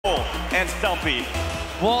and Stumpy.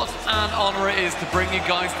 What an honor it is to bring you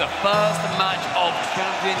guys the first match of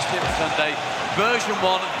Championship Sunday. Version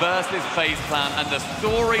 1 versus FaZe Clan, and the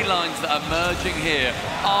storylines that are emerging here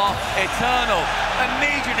are eternal.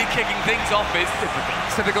 Immediately kicking things off is Typical.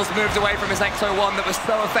 Typical's moved away from his Exo-1 that was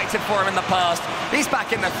so effective for him in the past. He's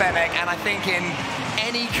back in the Fennec, and I think in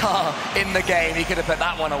any car in the game, he could have put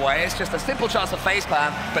that one away. It's just a simple chance of FaZe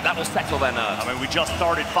Clan, but that will settle their nerves. I mean, we just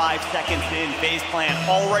started 5 seconds in. FaZe Clan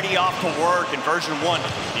already off to work in version 1.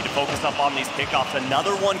 Need to focus up on these kickoffs.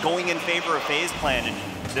 Another one going in favor of FaZe Clan. And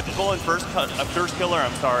Typical and first killer,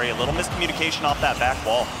 a little miscommunication off that back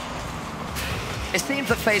wall. It seems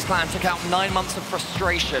that FaZe Clan took out 9 months of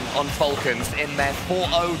frustration on Falcons in their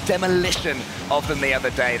 4-0 demolition of them the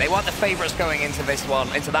other day. They weren't the favorites going into that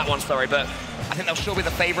one, but I think they'll sure be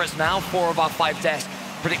the favorites now. 4 of our 5 desks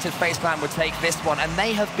predicted FaZe Clan would take this one, and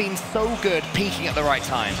they have been so good peaking at the right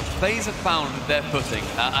time. FaZe have found their footing,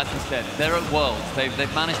 as we said. They're at Worlds.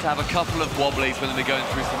 They've managed to have a couple of wobblies when they're going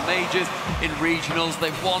through some majors. In regionals,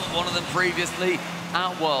 they've won one of them previously.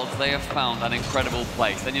 At Worlds, they have found an incredible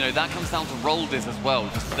place. And, you know, that comes down to Roldiz as well.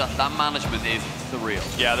 Just that management is surreal.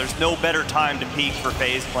 Yeah, there's no better time to peak for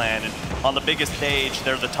FaZe Clan. And on the biggest stage,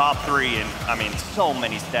 they're the top 3. And, I mean, so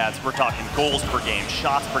many stats. We're talking goals per game,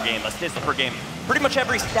 shots per game, assists per game. Pretty much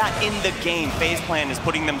every stat in the game, FaZe Clan is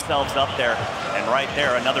putting themselves up there. And right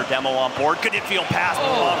there, another demo on board. Good infield pass,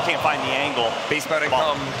 but can't find the angle. Beast Mode and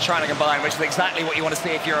Com trying to combine, which is exactly what you want to see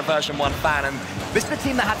if you're a version 1 fan. And this is a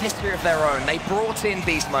team that have history of their own. They brought in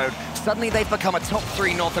Beast Mode. Suddenly they've become a top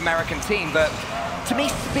 3 North American team, but to me,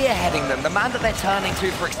 spearheading them, the man that they're turning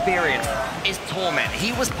to for experience is Torment.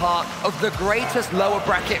 He was part of the greatest lower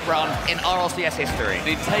bracket run in RLCS history. I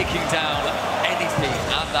mean, taking down any team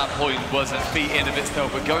at that point was a feat in of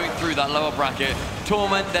itself, but going through that lower bracket,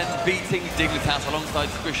 Torment then beating Dignitas alongside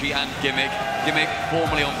Squishy and Gimmick. Gimmick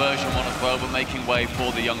formerly on version 1 as well, but making way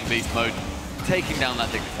for the young Beast Mode. Taking down that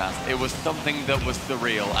Dignitas, it was something that was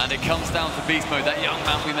surreal, and it comes down to Beast Mode, that young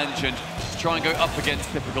man we mentioned, to try and go up against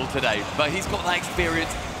Typical today. But he's got that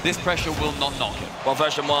experience. This pressure will not knock him. Well,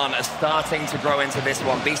 version 1 is starting to grow into this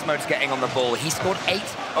one. Beast Mode's getting on the ball. He scored 8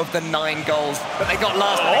 of the 9 goals that they got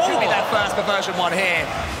last night. It could be their first for version 1 here.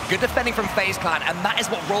 Good defending from FaZe Clan, and that is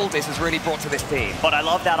what Roldiz has really brought to this team. But I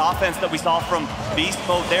love that offense that we saw from Beast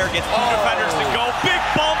Mode there. Gets 2 defenders to go. Big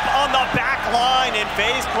bump on the back line, and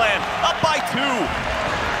FaZe Clan up by 2.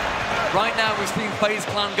 Right now, we've seen FaZe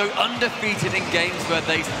Clan go undefeated in games where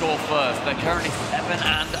they score first. They're currently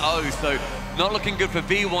 7-0, so not looking good for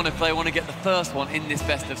V1 if they want to get the first one in this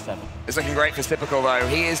best of 7. It's looking great for Typical, though.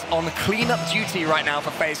 He is on clean-up duty right now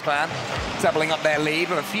for FaZe Clan, doubling up their lead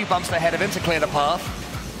with a few bumps ahead of him to clear the path.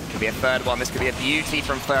 Could be a third one. This could be a beauty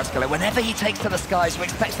from first killer. Whenever he takes to the skies, you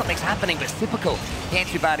expect something's happening, but Typical, he ain't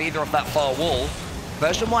too bad either off that far wall.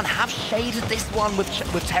 Version 1 have shaded this one with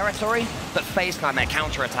territory, but FaZe Clan, their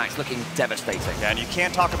counterattacks looking devastating. Yeah, and you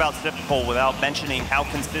can't talk about Typical without mentioning how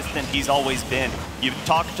consistent he's always been. You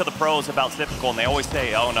talk to the pros about Typical, and they always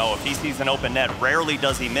say, oh no, if he sees an open net, rarely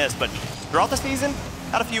does he miss. But throughout the season,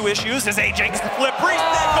 had a few issues. As AJ gets the flip, Priest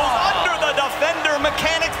then goes under the defender.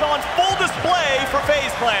 Mechanics on full display for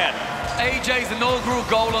FaZe Clan. AJ's inaugural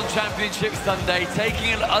goal on Championship Sunday, taking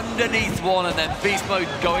it underneath one, and then Beast Mode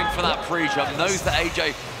going for that pre-jump. Knows that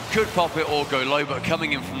AJ could pop it or go low, but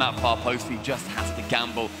coming in from that far post, he just has to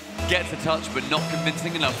gamble. Gets a touch, but not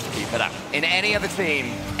convincing enough to keep it out. In any other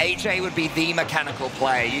team, AJ would be the mechanical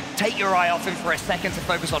player. You take your eye off him for a second to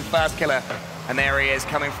focus on first killer, and there he is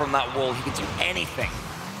coming from that wall. He can do anything.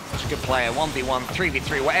 Such a good player, 1v1,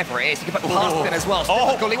 3v3, whatever it is. He can put past in as well.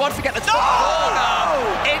 Typical, he wants to get the top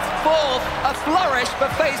corner. It's fourth, a flourish for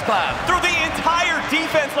FaZe Clan. Through the entire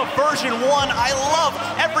defense of version 1, I love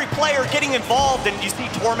every player getting involved, and you see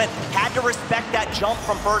Torment had to respect that jump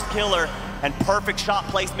from first killer, and perfect shot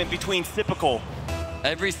placement between Typical.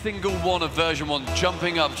 Every single one of version 1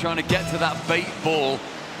 jumping up, trying to get to that bait ball.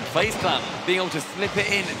 FaZe Clan being able to slip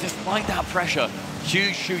it in despite that pressure.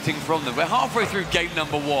 Huge shooting from them. We're halfway through game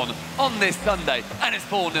number 1 on this Sunday, and it's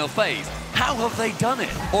 4-0 FaZe. How have they done it?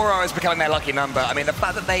 4-0 is becoming their lucky number. I mean, the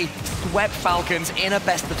fact that they swept Falcons in a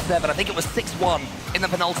best of 7, I think it was 6-1 in the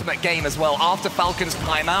penultimate game as well, after Falcons'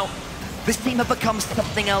 timeout. This team have become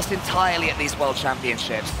something else entirely at these World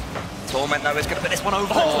Championships. Torment, though, is going to put this one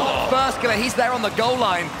over. First killer, he's there on the goal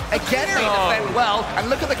line. Again, they defend well. And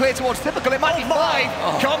look at the clear towards Typical. It might be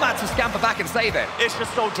 5. Comad to scamper back and save it. It's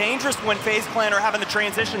just so dangerous when FaZe Clan are having the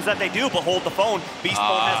transitions that they do, but hold the phone. Beast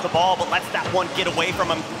Mode has the ball, but lets that one get away from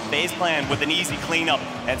him. FaZe Clan with an easy cleanup,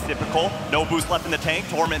 and typical, no boost left in the tank,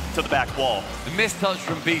 Torment to the back wall. The mistouch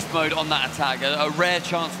from Beast Mode on that attack, a rare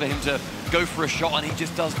chance for him to go for a shot, and he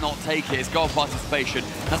just does not take it. His goal participation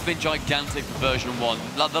has been gigantic for version 1.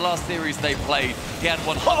 Like the last series they played, he had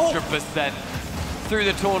 100%. Through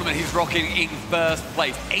the tournament, he's rocking in first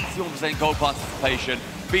place, 81% goal participation.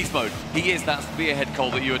 Beast Mode, he is that spearhead Cole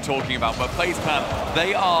that you were talking about, but FaZe Clan,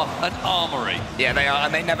 they are an armory. Yeah, they are,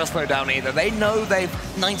 and they never slow down either. They know they've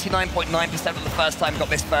 99.9% of the first time got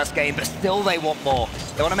this first game, but still they want more.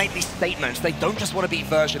 They want to make these statements. They don't just want to beat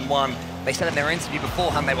version 1. They said in their interview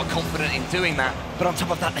beforehand they were confident in doing that, but on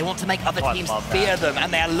top of that, they want to make other teams fear them,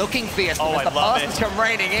 and they are looking fierce as the passes come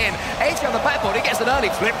raining in. AJ on the backboard, he gets an early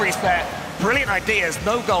flip reset. Brilliant ideas,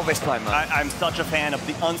 no goal this time, though. I'm such a fan of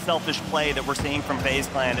the unselfish play that we're seeing from FaZe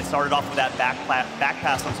Clan. It started off with that back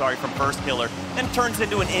pass, from First Killer, then turns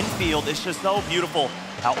into an infield. It's just so beautiful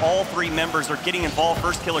how all three members are getting involved.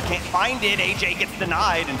 First Killer can't find it, AJ gets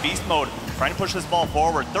denied, and Beast Mode trying to push this ball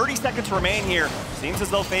forward. 30 seconds remain here. Seems as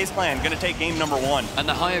though FaZe Clan going to take game number 1. And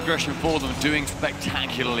the high aggression for them doing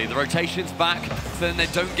spectacularly. The rotations back, so then they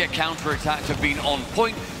don't get counter-attacked, have been on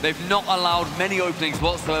point. They've not allowed many openings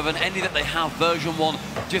whatsoever, and any that they have, version 1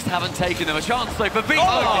 just haven't taken them a chance. So for Beast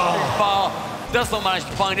Mode, too far. Does not manage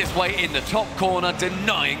to find its way in the top corner,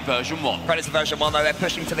 denying version 1. Credit to version 1, though. They're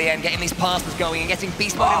pushing to the end, getting these passes going and getting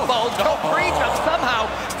Beast Mode involved. Top 3 jump somehow.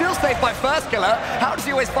 Still saved by First Killer. How does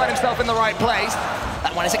he always find himself in the right place?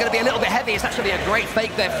 That one, is it going to be a little bit heavy? It's actually a great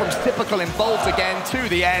fake there from Typical, involved again to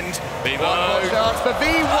the end. One more chance for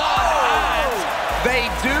V1. They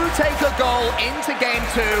do take a goal into game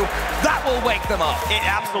 2. That will wake them up. It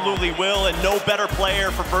absolutely will, and no better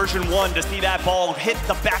player for version 1 to see that ball hit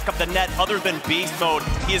the back of the net other than Beast Mode.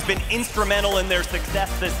 He has been instrumental in their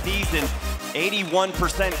success this season.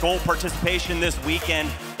 81% goal participation this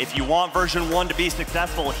weekend. If you want version 1 to be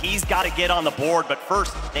successful, he's got to get on the board, but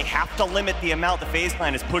first, they have to limit the amount the FaZe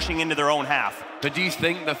Clan is pushing into their own half. But do you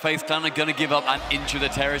think the FaZe Clan are going to give up an inch of the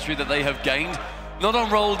territory that they have gained? Not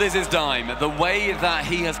on Rolled is his dime. The way that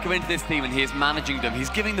he has come into this team and he is managing them,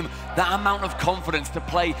 he's giving them that amount of confidence to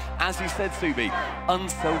play, as you said, Subi,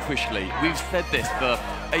 unselfishly. We've said this for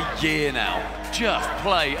a year now. Just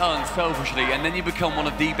play unselfishly, and then you become one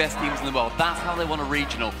of the best teams in the world. That's how they want a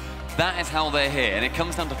regional. That is how they're here, and it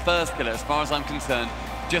comes down to First Killer, as far as I'm concerned,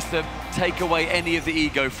 just to take away any of the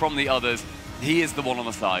ego from the others. He is the one on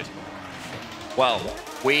the side. Well,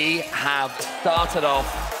 we have started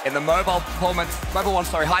off in the high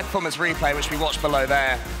performance replay, which we watched below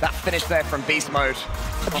there. That finish there from Beast Mode,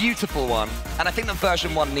 a beautiful one. And I think that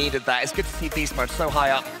version 1 needed that. It's good to see Beast Mode so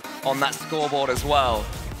high up on that scoreboard as well.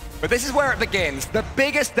 But this is where it begins, the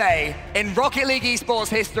biggest day in Rocket League esports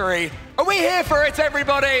history. Are we here for it,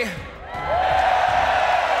 everybody?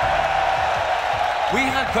 We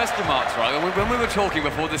had question marks, right? When we were talking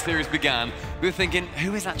before the series began, we were thinking,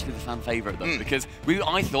 who is actually the fan favorite, though? Because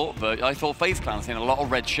I thought FaZe Clan seen a lot of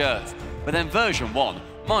red shirts. But then version 1,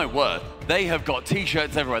 my word, they have got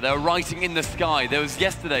T-shirts everywhere. They were writing in the sky. There was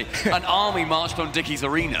yesterday, an army marched on Dickies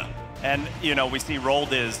Arena. And, you know, we see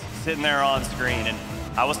Rolled is sitting there on screen, and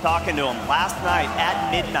I was talking to him last night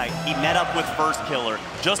at midnight. He met up with First Killer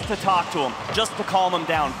just to talk to him, just to calm him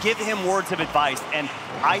down, give him words of advice. And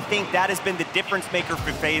I think that has been the difference maker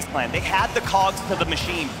for FaZe Clan. They had the cogs to the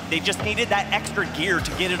machine. They just needed that extra gear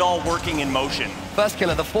to get it all working in motion. First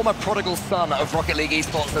Killer, the former prodigal son of Rocket League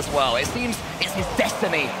esports as well. It seems it's his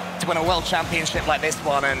destiny to win a World Championship like this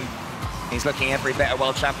one, and he's looking every bit a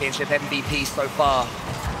World Championship MVP so far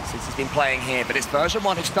since he's been playing here. But it's version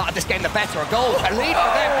 1 who started this game the better. A goal, a lead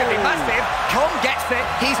for them could be massive. Com gets it,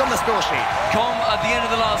 he's on the score sheet. Com, at the end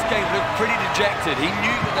of the last game, looked pretty dejected. He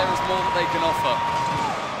knew that there was more that they can offer.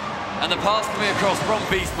 And the pass coming across from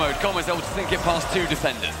Beast Mode, Com was able to sink it past 2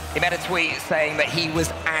 defenders. He made a tweet saying that he was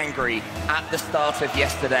angry at the start of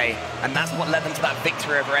yesterday, and that's what led them to that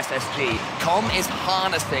victory over SSG. Com is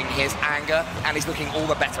harnessing his anger, and he's looking all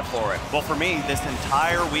the better for it. Well, for me, this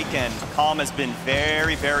entire weekend, Com has been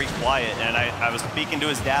very, very quiet. And I was speaking to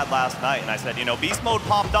his dad last night, and I said, you know, Beast Mode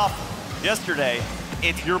popped off yesterday.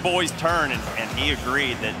 It's your boy's turn, and he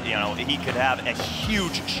agreed that, you know, he could have a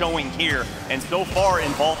huge showing here, and so far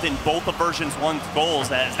involved in both of versions 1's goals,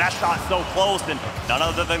 as that shot's so close, and none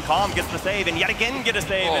other than Com gets the save, and yet again get a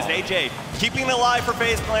save as AJ keeping it alive for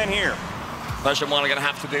FaZe Clan here. Version 1 are going to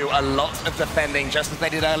have to do a lot of defending, just as they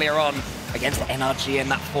did earlier on against NRG in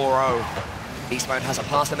that 4-0. Beast Mode has a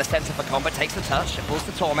pass in the center for Com, but takes the touch, it pulls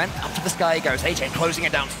the Torment, up to the sky he goes. AJ closing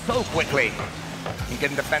it down so quickly. In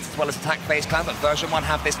good defense as well as attack FaZe Clan, but version 1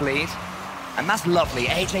 have this lead. And that's lovely.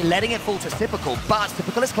 AJ letting it fall to Typical, but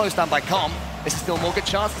Typical is closed down by Com. This is still more good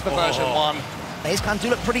chances for version 1. FaZe Clan do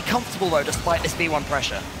look pretty comfortable though, despite this V1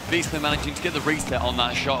 pressure. Beastman managing to get the reset on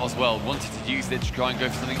that shot as well. Wanted to use it to try and go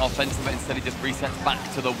for something offensive, but instead he just resets back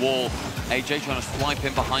to the wall. AJ trying to swipe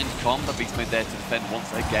in behind Com, but Beastman there to defend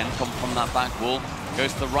once again. Com from that back wall,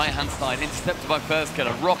 goes to the right-hand side, intercepted by First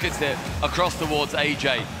Killer, rockets it across towards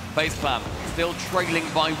AJ. FaZe Clan still trailing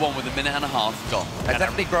by 1 with a minute and a half gone. They're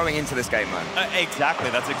definitely growing into this game, man. Exactly,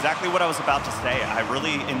 that's exactly what I was about to say. I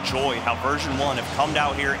really enjoy how version 1 have come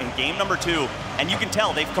out here in game number 2, and you can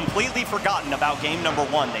tell they've completely forgotten about game number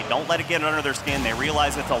 1. They don't let it get under their skin. They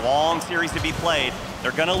realize it's a long series to be played.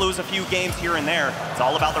 They're gonna lose a few games here and there. It's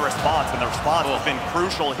all about the response, and the response has been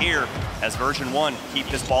crucial here as version 1 keep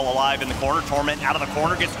this ball alive in the corner. Torment out of the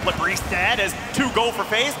corner, gets flip reset as 2 go for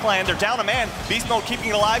FaZe Clan. They're down a man. Beast Mode keeping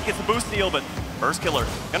it alive, gets the boost steal, but First Killer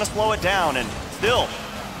gonna slow it down, and still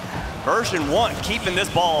version 1 keeping this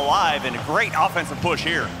ball alive, and a great offensive push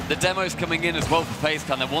here. The demo's coming in as well for FaZe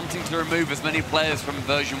Clan. They're wanting to remove as many players from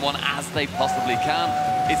version 1 as they possibly can.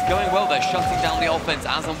 It's going well. They're shutting down the offense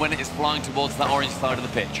as and when it is flying towards that orange side of the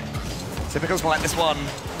pitch. Typicals will let this one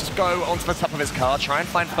just go onto the top of his car, try and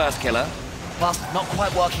find First Killer. Plus, not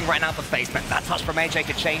quite working right now for FaZe, but that touch from AJ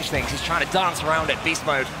could change things. He's trying to dance around it. Beast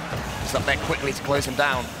Mode is up there quickly to close him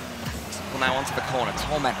down. Now onto the corner.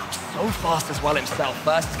 Torment so fast as well himself.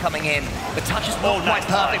 First is coming in. The touch is not quite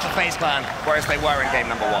perfect for FaZe Clan, whereas they were in game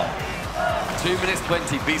number 1. 2 minutes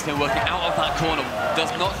 20, Beastman working out of that corner. Does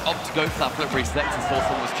not opt to go for that flip reset. He saw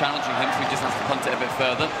someone was challenging him, so he just has to punt it a bit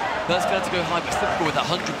further. First going to go high, but typical with that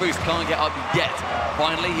 100 boost. Can't get up yet.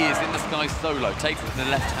 Finally, he is in the sky solo. Takes it to the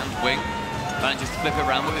left-hand wing. Manages to flip it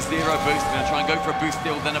around with a 0 boost. Going to try and go for a boost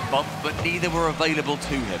steal, then a bump, but neither were available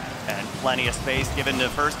to him. And plenty of space given to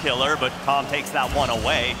First Killer, but Com takes that one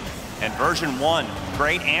away. And version 1,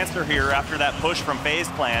 great answer here after that push from FaZe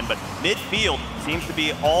Clan, but midfield seems to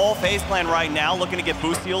be all FaZe Clan right now, looking to get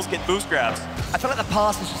boost steals, get boost grabs. I feel like the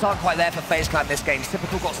passes just aren't quite there for FaZe Clan this game.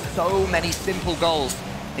 Typical got so many simple goals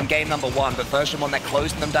in game number 1, but version 1, they're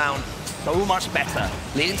closing them down so much better,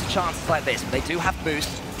 leading to chances like this. But they do have boost.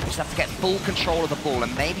 They just have to get full control of the ball,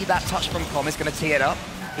 and maybe that touch from Com is going to tee it up.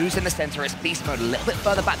 Who's in the center? It's Beast Mode, a little bit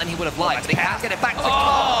further back than he would have liked, but he can get it back to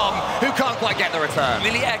Com, who can't quite get the return.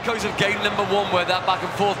 Nearly echoes of game number 1, where that back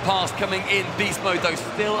and forth pass coming in. Beast Mode, though,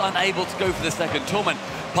 still unable to go for the second. Torment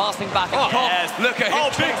passing back, and Com, look at him,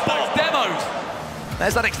 big those demos.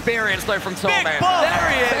 There's that experience, though, from Torment. There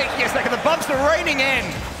he is. Thank you a second, the bumps are raining in.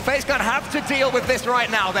 FaZe Clan have to deal with this right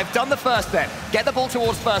now. They've done the first step. Get the ball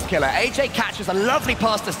towards First Killer. AJ catches a lovely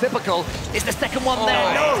pass to Typical. Is the second one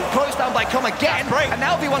there? No! Closed down by Com again. And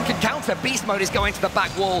now V1 can counter. Beast Mode is going to the back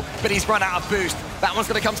wall, but he's run out of boost. That one's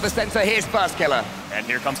going to come to the center. Here's First Killer. And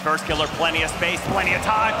here comes First Killer. Plenty of space, plenty of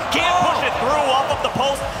time. Can't push it through off of the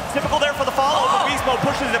post. Typical there for the follow, but Beast Mode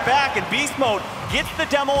pushes it back, and Beast Mode gets the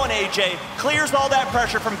demo on AJ, clears all that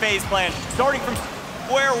pressure from FaZe Clan, starting from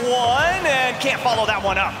square 1, and can't follow that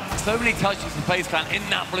one up. So many touches for FaZe Clan in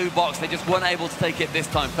that blue box. They just weren't able to take it this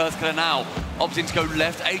time. First Killer now opting to go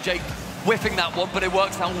left. AJ whiffing that one, but it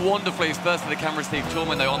works out wonderfully. His first to the camera receive.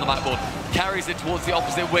 Torment, though, on the backboard, carries it towards the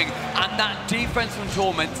opposite wing. And that defense from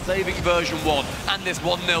Torment saving version 1 and this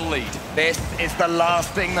 1-0 lead. This is the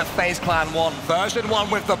last thing that FaZe Clan want. Version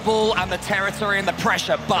 1 with the ball and the territory and the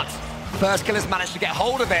pressure, but First Killer's managed to get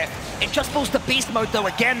hold of it. It just falls to Beast Mode, though.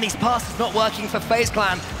 Again, these passes not working for FaZe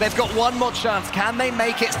Clan. They've got one more chance. Can they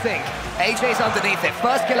make it sink? AJ's underneath it.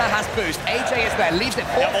 First Killer has boost. AJ is there, leaves it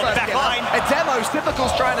for First Killer. A demo.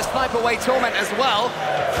 Typical's trying to snipe away Torment as well.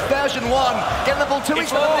 Version 1 getting the ball to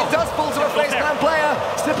each other, but it does fall to a FaZe Clan player.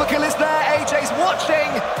 Typical is there. AJ's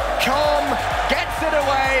watching. Com gets it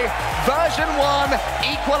away. Version 1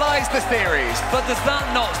 equalized the series. But does that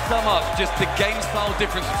not sum up just the game style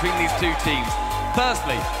difference between these two teams?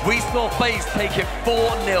 Firstly, we saw FaZe take it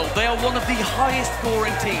 4-0. They are one of the highest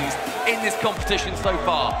scoring teams in this competition so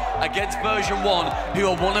far, against version 1, who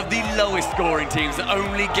are one of the lowest scoring teams,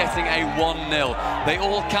 only getting a 1-0. They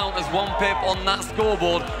all count as 1 pip on that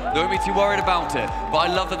scoreboard. Don't be too worried about it. But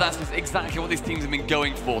I love that that's just exactly what these teams have been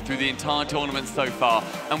going for through the entire tournament so far,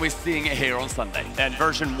 and we're seeing it here on Sunday. And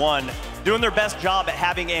version 1 doing their best job at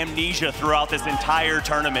having amnesia throughout this entire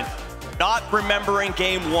tournament. Not remembering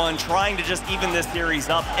game 1, trying to just even this series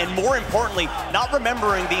up, and more importantly, not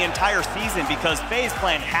remembering the entire season, because FaZe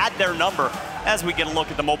Clan had their number. As we get a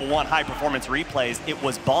look at the Mobile 1 high-performance replays, it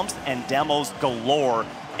was bumps and demos galore,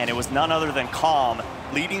 and it was none other than Com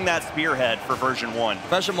leading that spearhead for version 1.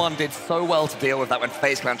 Version 1 did so well to deal with that when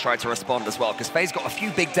FaZe Clan tried to respond as well, because FaZe got a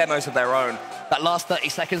few big demos of their own. That last 30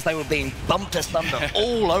 seconds, they were being bumped asunder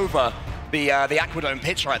all over the Aquadome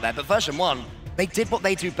pitch right there, but version 1, They did what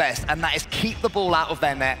they do best, and that is keep the ball out of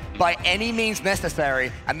their net by any means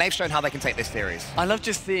necessary, and they've shown how they can take this series. I love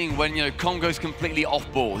just seeing when, you know, Con goes completely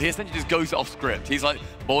off ball. He essentially just goes off script. He's like,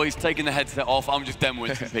 boys, taking the headset off, I'm just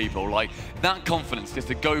demoing some people. Like, that confidence just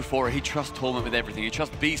to go for it. He trusts Torment with everything. He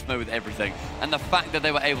trusts Beast Mode with everything. And the fact that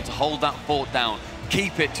they were able to hold that fort down,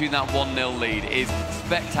 keep it to that 1-0 lead is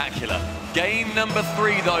spectacular. Game number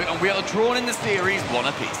 3, though, and we are drawn in the series 1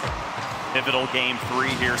 apiece. Pivotal game 3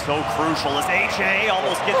 here, so crucial as AJ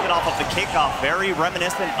almost gets it off of the kickoff. Very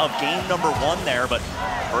reminiscent of game number 1 there, but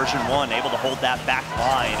version 1 able to hold that back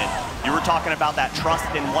line. And you were talking about that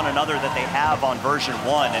trust in one another that they have on version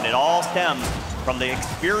 1, and it all stems from the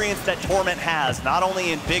experience that Torment has, not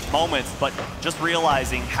only in big moments, but just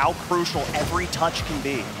realizing how crucial every touch can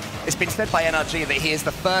be. It's been said by NRG that he is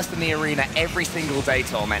the first in the arena every single day,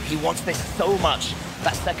 Torment. He wants this so much.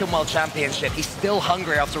 That second World Championship, he's still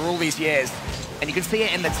hungry after all these years. And you can see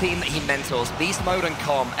it in the team that he mentors. Beast Mode and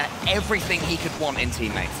Com are everything he could want in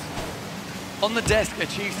teammates. On the desk,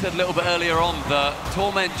 Achieve said a little bit earlier on that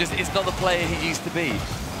Torment just is not the player he used to be.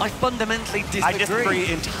 I fundamentally disagree. I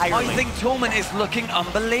disagree entirely. I think Torment is looking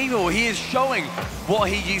unbelievable. He is showing what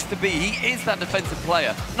he used to be. He is that defensive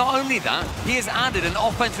player. Not only that, he has added an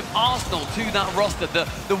offensive arsenal to that roster.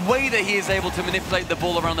 The way that he is able to manipulate the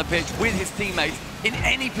ball around the pitch with his teammates in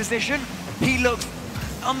any position, he looks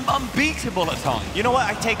unbeatable at times. You know what?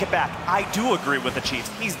 I take it back. I do agree with the Chiefs.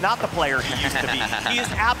 He's not the player he used to be. He is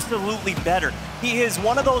absolutely better. He is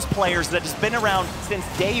one of those players that has been around since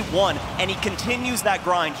day 1, and he continues that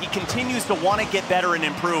grind. He continues to want to get better and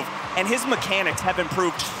improve, and his mechanics have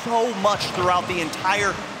improved so much throughout the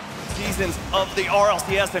entire seasons of the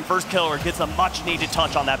RLCS, and First Killer gets a much-needed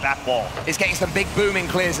touch on that back wall. He's getting some big booming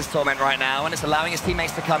clears, this Torment, right now, and it's allowing his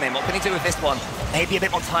teammates to come in. What can he do with this one? Maybe a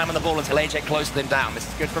bit more time on the ball until AJ closes them down. This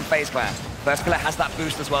is good from FaZe Clan. First Killer has that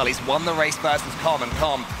boost as well. He's won the race versus Com, and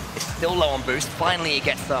Com is still low on boost. Finally, he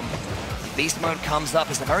gets some. Beast Mode comes up.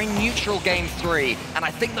 It's a very neutral game 3, and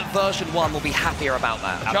I think that version 1 will be happier about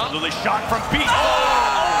that. Absolutely shot from Beast.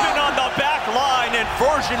 Open on the back line, and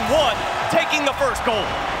version 1 taking the first goal.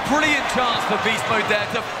 Brilliant chance for Beast Mode there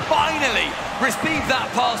to finally receive that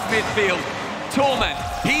pass midfield. Torment,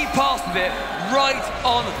 he passes it right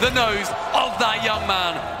on the nose of that young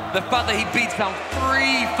man. The fact that he beats down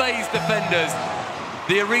 3 FaZe defenders.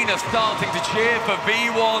 The arena starting to cheer for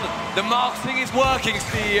V1. The marketing is working,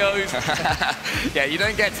 CEOs. Yeah, you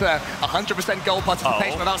don't get to 100% goal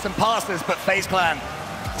participation without some passes, but FaZe Clan,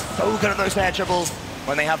 so good at those air dribbles.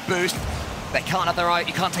 When they have boost, they can't have their eye,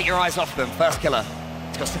 you can't take your eyes off them. First Killer.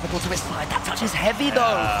 He's got typical to his side. That touch is heavy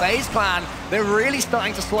though. FaZe Clan, they're really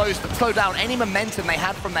starting to slow down any momentum they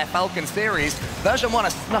had from their Falcon series. Version 1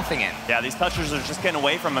 is snuffing it. Yeah, these touchers are just getting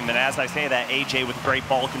away from him, and as I say that, AJ with great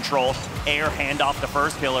ball control, air handoff to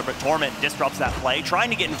First Killer, but Torment disrupts that play, trying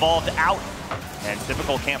to get involved out. And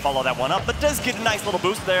Typical can't follow that one up, but does get a nice little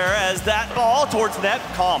boost there as that ball towards net.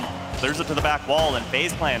 Com clears it to the back wall, and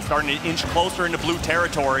FaZe Clan starting to inch closer into blue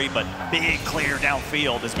territory, but big clear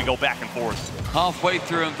downfield as we go back and forth. Halfway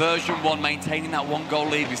through in version 1, maintaining that 1-goal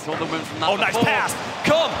lead. We saw the win from that nice before. pass.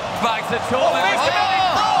 Come back to Torment.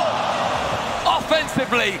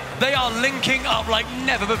 Offensively, they are linking up like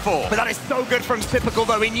never before. But that is so good from Typical,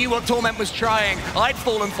 though. He knew what Torment was trying. I'd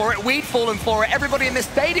fallen for it. We'd fallen for it. Everybody in this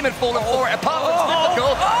stadium had fallen for it, apart from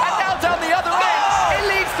Typical. And now down the other end, it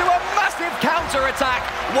leads to a massive counter-attack.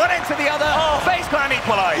 One end to the other. FaZe Clan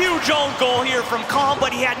equalize. Huge own goal here from Com,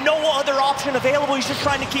 but he had no other option available. He's just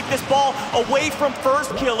trying to keep this ball away from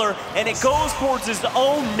First Killer, and it goes towards his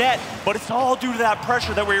own net. But it's all due to that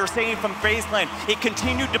pressure that we were seeing from FaZe Clan. It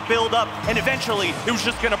continued to build up, and eventually it was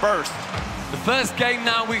just going to burst. The first game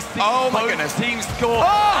now we've seen both teams score.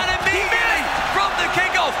 And immediately from the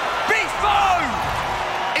kickoff, Beast Mode!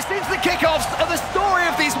 It seems the kickoffs are the story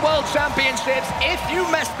of these World Championships. If you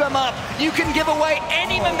mess them up, you can give away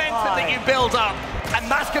any momentum that you build up. And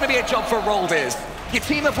that's going to be a job for Roldiz. Your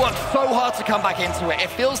team have worked so hard to come back into it. It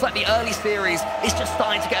feels like the early series is just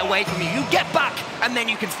starting to get away from you. You get back, and then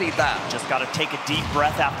you can see that. Just got to take a deep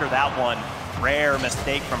breath after that one. Rare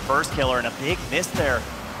mistake from First Killer, and a big miss there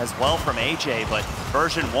as well from AJ, but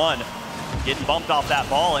version 1 getting bumped off that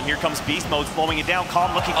ball, and here comes Beast Mode slowing it down.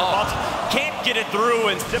 Com looking for bumps, can't get it through,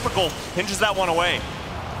 and Typical pinches that one away.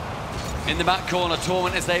 In the back corner,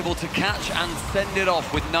 Torment is able to catch and send it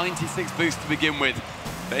off with 96 boost to begin with.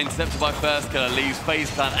 But intercepted by First Killer leaves FaZe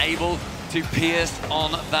Clan able to pierce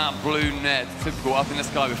on that blue net. Typical up in the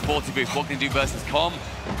sky with 40 boost. What can he do versus Com?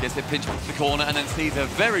 Gets it pinched into the corner and then sees a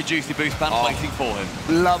very juicy boost ban waiting for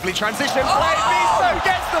him. Lovely transition play. Beast Mode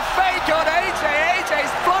gets the fake on AJ.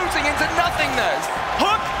 AJ's floating into nothingness.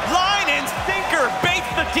 Hook, line, and sinker Thunder baits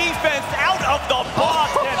the defense out of the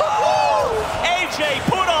box. And AJ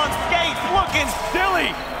put on skates, looking silly.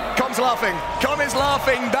 Com's laughing. Com is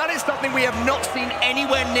laughing. That is something we have not seen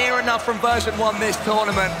anywhere near enough from version 1 this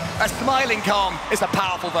tournament. A smiling Com is a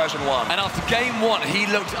powerful version 1. And after game 1, he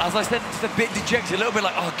looked, as I said, just a bit dejected, a little bit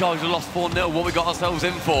like, oh, guys, we lost 4-0, what we got ourselves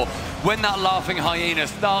in for. When that laughing hyena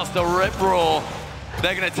starts to rip raw,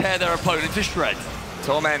 they're going to tear their opponent to shreds.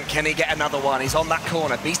 Torment, can he get another one? He's on that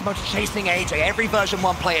corner. Beast Mode's chasing AJ. Every version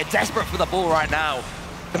 1 player desperate for the ball right now.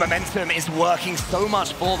 The momentum is working so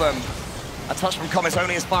much for them. A touch from Com is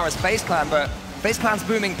only as far as FaZe Clan, but FaZe Clan's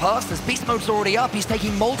booming past as Beast Mode's already up. He's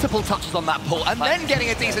taking multiple touches on that pull and then getting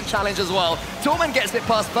a decent challenge as well. Torment gets it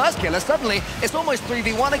past first killer. Suddenly, it's almost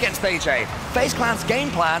 3v1 against AJ. FaZe Clan's game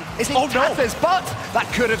plan is in tatters, but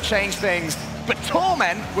that could have changed things. But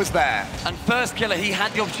Torment was there. And first killer, he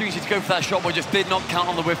had the opportunity to go for that shot, but just did not count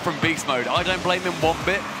on the whiff from Beast Mode. I don't blame him one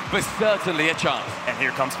bit, but certainly a chance. And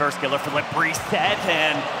here comes first killer for the reset,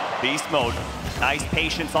 and Beast Mode. Nice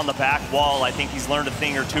patience on the back wall. I think he's learned a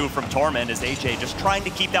thing or two from Torment as AJ just trying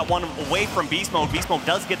to keep that one away from Beast Mode. Beast Mode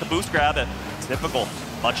does get the boost grab. It's difficult.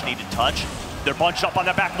 Much needed touch. They're bunched up on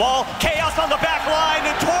the back wall. Chaos on the back line,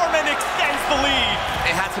 and Torment extends the lead.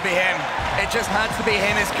 It had to be him. It just had to be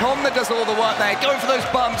him. It's Com that does all the work there, going for those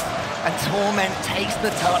bumps. And Torment takes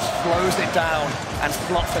the touch, slows it down, and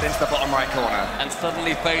slots it into the bottom right corner. And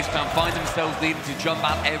suddenly FaZe Clan find themselves needing to jump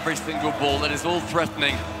out every single ball that is all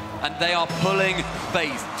threatening. And they are pulling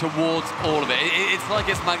FaZe towards all of it. It's like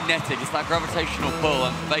it's magnetic. It's that gravitational pull.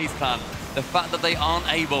 And FaZe Clan, the fact that they aren't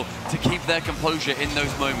able to keep their composure in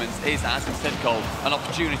those moments is, as you said, Cole, an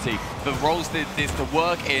opportunity for Rolls did this to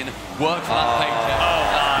work for that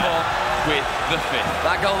paycheck. With the fifth.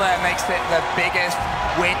 That goal there makes it the biggest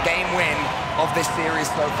game win of this series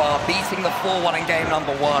so far, beating the 4-1 in game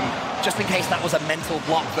number 1. Just in case that was a mental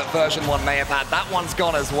block that version 1 may have had, that one's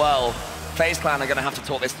gone as well. FaZe Clan are going to have to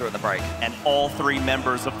talk this through at the break. And all 3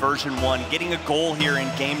 members of version 1 getting a goal here in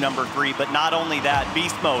game number 3, but not only that,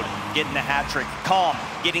 Beast Mode getting the hat trick, Com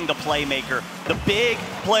getting the playmaker. The big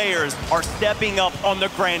players are stepping up on the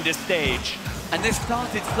grandest stage. And this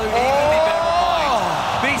started so evenly, bear in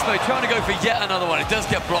mind. Beast Mode trying to go for yet another one. It does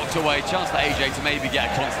get blocked away. Chance for AJ to maybe get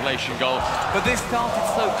a consolation goal. But this started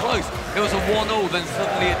so close. It was a 1-0, then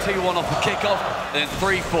suddenly a 2-1 off the kickoff, then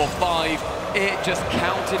 3-4-5. It just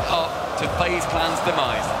counted up to FaZe Clan's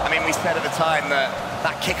demise. I mean, we said at the time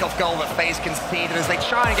that kickoff goal that FaZe conceded as they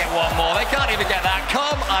try and get one more. They can't even get that.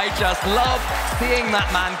 Com, I just love seeing that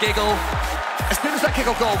man giggle. As soon as that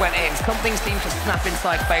kickoff goal went in, something seemed to snap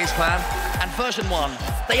inside FaZe Clan. And version 1,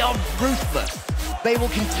 they are ruthless. They will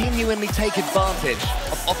continually take advantage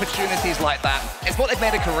of opportunities like that. It's what they've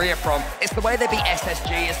made a career from. It's the way they beat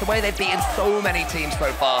SSG. It's the way they've beaten so many teams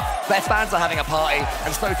so far. Their fans are having a party,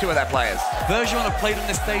 and so too are their players. Version 1 have played on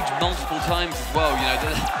this stage multiple times as well. You know,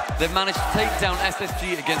 they've managed to take down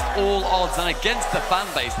SSG against all odds and against the fan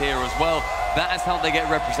base here as well. That is how they get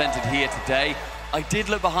represented here today. I did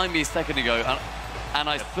look behind me a second ago, and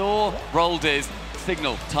I saw Roldiz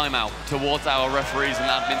signal timeout towards our referees and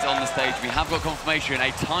admins on the stage. We have got confirmation.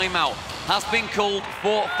 A timeout has been called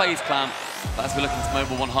for FaZe Clan. As we look into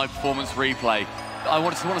Mobile 1 high performance replay, I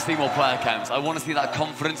want to see more player cams. I want to see that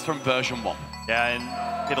confidence from version 1. Yeah,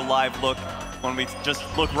 and get a live look when we just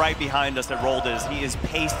look right behind us at Roldiz. He is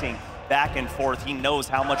pacing back and forth. He knows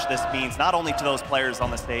how much this means, not only to those players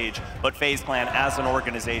on the stage, but FaZe Clan as an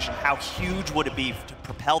organization. How huge would it be to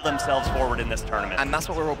propel themselves forward in this tournament? And that's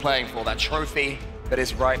what we're all playing for, that trophy that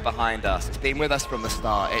is right behind us. It's been with us from the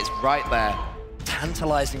start. It's right there,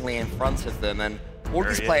 tantalizingly in front of them. And all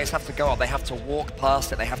these players have to go up. They have to walk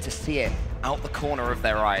past it. They have to see it out the corner of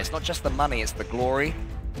their eye. It's not just the money, it's the glory.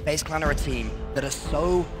 FaZe Clan are a team that are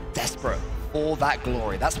so desperate for that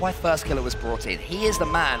glory. That's why First Killer was brought in. He is the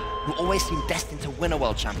man who always seemed destined to win a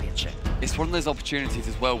World Championship. It's one of those opportunities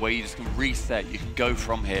as well where you just can reset, you can go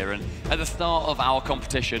from here. And at the start of our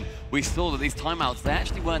competition, we saw that these timeouts, they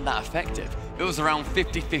actually weren't that effective. It was around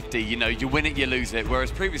 50-50, you know, you win it, you lose it.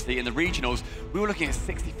 Whereas previously in the regionals, we were looking at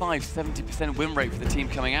 65-70% win rate for the team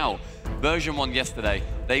coming out. Version 1 yesterday,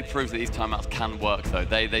 they proved that these timeouts can work though.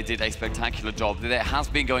 They did a spectacular job. It has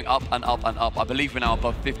been going up and up and up. I believe we're now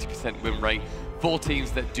above 50% win rate for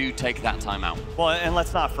teams that do take that timeout. Well, and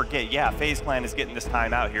let's not forget, yeah, FaZe Clan is getting this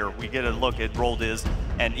timeout here. We get a look at Roldiz,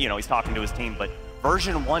 and you know, he's talking to his team, but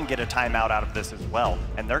version 1 get a timeout out of this as well.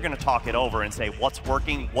 And they're gonna talk it over and say what's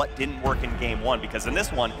working, what didn't work in game 1, because in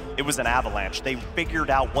this one, it was an avalanche. They figured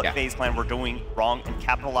out what FaZe Clan were doing wrong and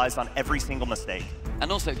capitalized on every single mistake.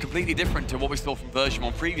 And also completely different to what we saw from version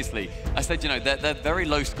 1 previously. I said, you know, they're very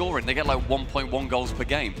low scoring. They get like 1.1 goals per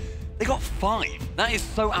game. They got 5. That is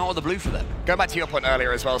so out of the blue for them. Going back to your point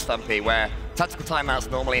earlier as well, Stumpy, where tactical timeouts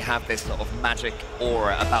normally have this sort of magic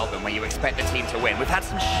aura about them where you expect the team to win. We've had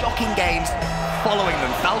some shocking games following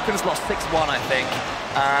them. Falcons lost 6-1, I think.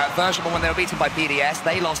 Version 1, when they were beaten by BDS,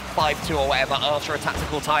 they lost 5-2 or whatever after a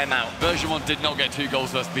tactical timeout. Version 1 did not get 2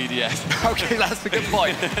 goals versus BDS. Okay, that's a good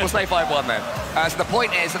point. We'll say 5-1 then. So the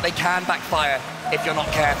point is that they can backfire if you're not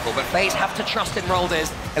careful, but FaZe have to trust in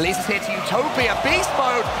Rolders. Elisa's here to Utopia. Beast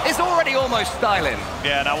mode is already almost styling.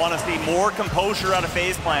 Yeah, and I want to see more composure out of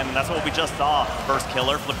FaZe Clan, and that's what we just saw. First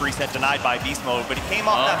killer, flip reset denied by Beast mode, but he came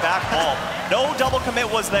off that back wall. No double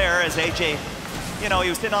commit was there as AJ, you know, he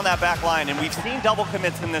was sitting on that back line, and we've seen double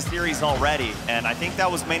commits in this series already, and I think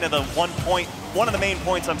that was one of the main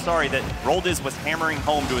points, that Rolders was hammering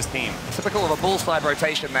home to his team. Typical of a bull side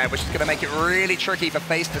rotation there, which is going to make it really tricky for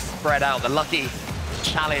FaZe to spread out. The lucky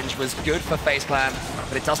challenge was good for FaZe Clan,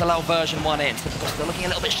 but it does allow version 1 in. Typical still looking a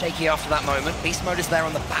little bit shaky after that moment. Beast mode is there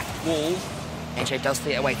on the back wall. AJ does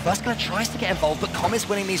see it away. First Killer tries to get involved, but Com is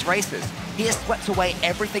winning these races. He has swept away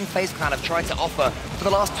everything FaZe Clan have tried to offer for the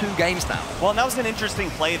last 2 games now. Well, and that was an interesting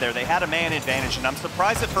play there. They had a man advantage, and I'm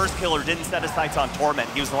surprised that First Killer didn't set his sights on Torment.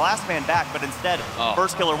 He was the last man back, but instead,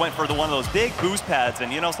 First Killer went for one of those big boost pads,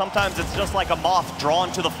 and you know, sometimes it's just like a moth drawn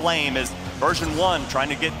to the flame as version 1 trying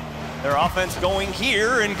to get their offense going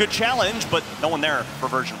here, and good challenge, but no one there for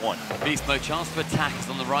version 1. Beast mode, chance to attack is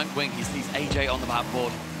on the right wing. He sees AJ on the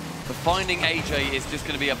backboard. But finding AJ is just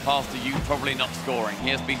going to be a path to you probably not scoring. He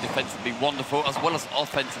has been defensively wonderful as well as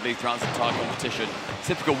offensively throughout his entire competition.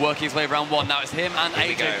 Typical working his way around 1. Now it's him and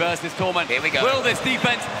AJ versus Torment. Here we go. Will this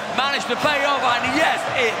defense manage to pay off? And yes,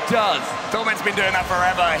 it does. Torment's been doing that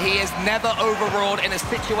forever. He is never overawed in a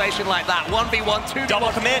situation like that. 1v1, 2v1,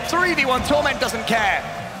 double commit, 3v1. Torment doesn't care.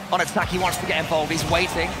 On attack, he wants to get involved. He's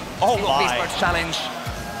waiting. Oh my! Beast Mode's challenge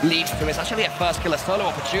leads to. It's actually a First Killer solo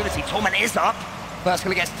opportunity. Torment is up. First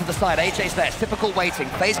Killer gets to the side. AJ's there. Typical waiting.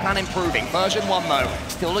 FaZe Clan improving. Version 1 though,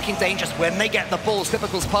 still looking dangerous when they get the ball.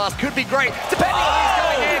 Typical's pass could be great, depending on who's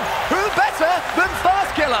going in. Who better than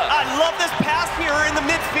First Killer? I love this pass here in the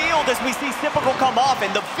midfield as we see Typical come off,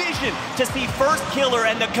 and the vision to see First Killer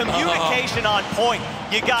and the communication on point.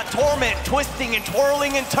 You got Torment twisting and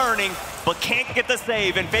twirling and turning, but can't get the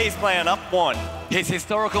save, and FaZe Clan up 1. His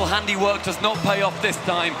historical handiwork does not pay off this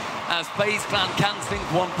time, as FaZe Clan can sink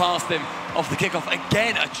one past him off the kickoff.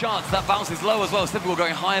 Again, a chance. That bounces low as well. Typical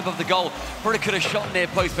going high above the goal. Probably could have shot near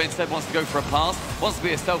post, but instead wants to go for a pass. Wants to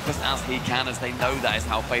be as selfless as he can, as they know that is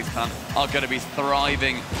how FaZe Clan are going to be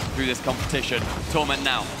thriving through this competition. Torment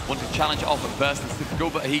now wants to challenge off and burst and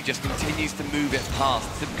Typical, but he just continues to move it past.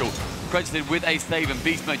 Typical credited with a save, and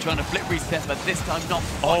Beast mode trying to flip reset, but this time not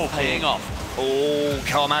paying off. Oh,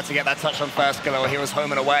 Calm out to get that touch on First Killer. He was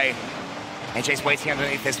home and away. AJ's waiting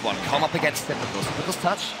underneath this one. Calm up against Typical. Typical's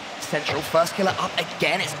touch. Central. First Killer up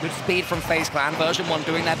again. It's good speed from FaZe Clan. Version 1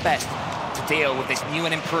 doing their best to deal with this new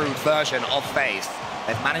and improved version of FaZe.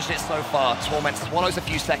 They've managed it so far. Torment swallows a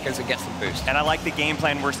few seconds and gets some boost. And I like the game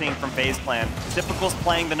plan we're seeing from FaZe Clan. Typical's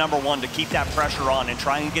playing the number 1 to keep that pressure on and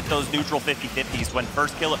try and get those neutral 50-50s when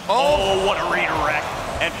First Killer... Oh, what a redirect.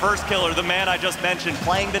 And First Killer, the man I just mentioned,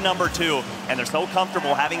 playing the number 2. And they're so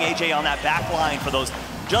comfortable having AJ on that back line for those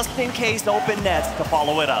just-in-case open nets to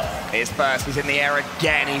follow it up. Here's First, he's in the air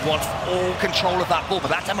again. He wants all control of that ball, but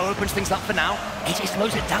that demo opens things up for now. AJ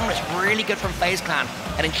slows it down. It's really good from FaZe Clan.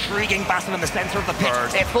 An intriguing battle in the center of the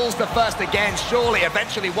pitch. It falls to First again. Surely,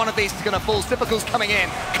 eventually, one of these is going to fall. Typical's coming in.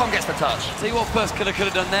 Com gets the touch. Tell you what First Killer could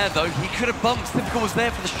have done there, though. He could have bumped. Typical was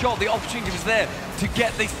there for the shot. The opportunity was there to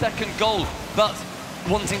get the second goal. But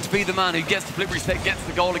wanting to be the man who gets the flip reset, gets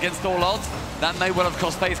the goal against all odds, that may well have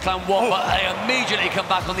cost FaZe Clan one, but they immediately come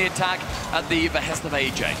back on the attack at the behest of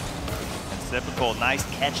AJ. And Typical, nice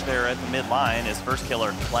catch there at the midline as First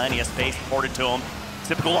Killer, plenty of space afforded to him.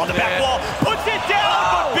 Typical on the back wall, puts it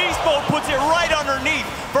down, but Beast Mode puts it right underneath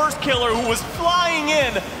First Killer, who was flying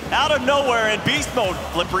in out of nowhere, and Beast Mode,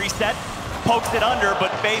 flip reset, pokes it under,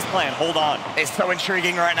 but FaZe Clan, hold on. It's so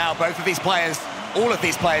intriguing right now. Both of these players, all of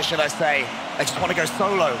these players, should I say, they just want to go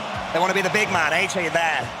solo. They want to be the big man. AJ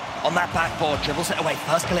there on that backboard, dribbles it away.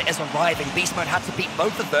 First Killer is arriving. Beast Mode had to beat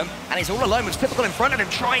both of them, and he's all alone with Typical in front of him,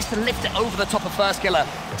 tries to lift it over the top of First Killer.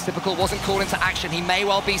 Typical wasn't called into action. He may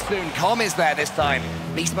well be soon. Com is there this time.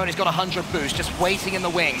 Beast Mode has got 100 boost, just waiting in the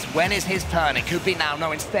wings. When is his turn? It could be now.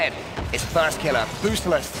 No, instead, it's First Killer,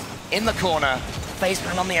 boostless, in the corner. FaZe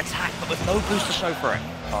Clan on the attack, but with no boost to show for it.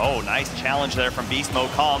 Oh, nice challenge there from Beast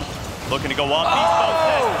Mode. Com looking to go up. Beast Mode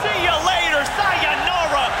says, see you later,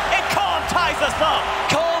 sayonara, and Com ties us up.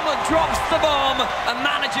 Com drops the bomb and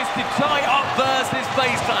manages to tie up versus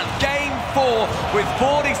FaZe Clan. Game 4 with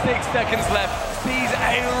 46 seconds left sees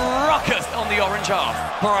a ruckus on the orange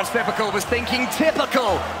half. Moran Typical was thinking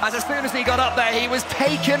typical, as soon as he got up there, he was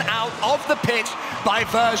taken out of the pitch by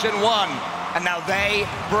version 1. And now they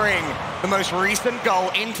bring the most recent goal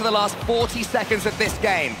into the last 40 seconds of this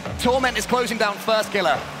game. Torment is closing down First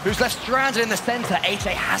Killer, who's left stranded in the center.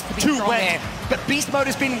 AJ has to be strong here. But Beast Mode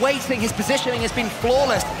has been waiting. His positioning has been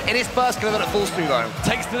flawless. It is First Killer that it falls to, though.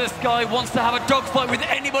 Takes to the sky, wants to have a dogfight with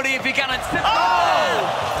anybody if he can. And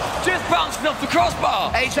just bouncing off the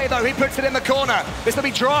crossbar. AJ, though, he puts it in the corner. This will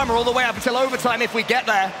be drama all the way up until overtime if we get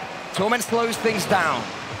there. Torment slows things down.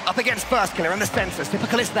 Up against First Killer in the centers.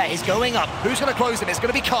 Typical is there. He's going up. Who's going to close him? It's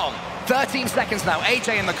going to be Calm. 13 seconds now.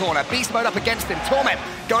 AJ in the corner. Beast Mode up against him. Torment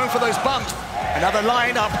going for those bumps. Another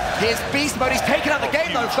lineup. Here's Beast Mode. He's taken out the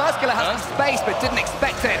game, though. First Killer has some space, but didn't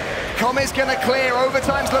expect it. Calm is going to clear.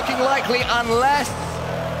 Overtime's looking likely, unless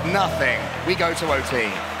nothing. We go to OT.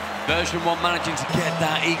 Version 1 managing to get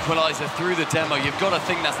that equalizer through the demo. You've got to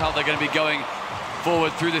think that's how they're going to be going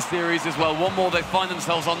forward through the series as well. One more, they find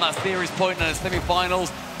themselves on that series point in the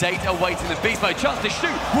semi-finals. Date awaiting the Beast Mode. Chance to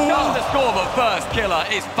shoot, chance to score, but First Killer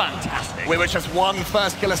is fantastic. We were just one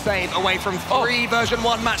First Killer save away from 3 version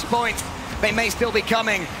 1 match points. They may still be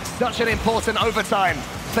coming. Such an important overtime.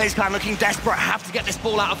 FaZe Clan looking desperate, have to get this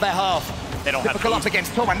ball out of their half. They don't Typical have up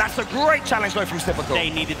against Torment. That's a great challenge, though, from Typical. They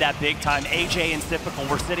needed that big time. AJ and Typical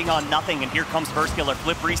were sitting on nothing, and here comes First Killer.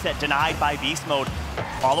 Flip reset denied by Beast Mode.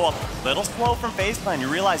 Follow up, little slow from FaZe Clan. You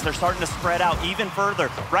realize they're starting to spread out even further,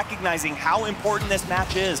 recognizing how important this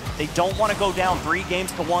match is. They don't want to go down 3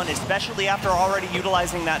 games to 1, especially after already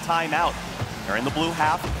utilizing that timeout. They're in the blue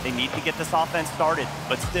half. They need to get this offense started,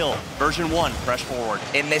 but still, version 1, press forward.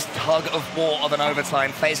 In this tug of war of an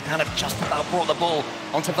overtime, FaZe kind of just about brought the ball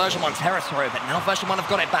onto version 1 territory, but now version 1 have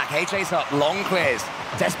got it back. AJ's up, long clears.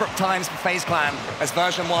 Desperate times for FaZe Clan as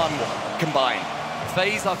version 1 combine.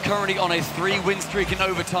 FaZe are currently on a 3-win streak in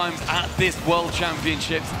overtimes at this World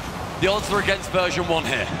Championships. The odds are against version 1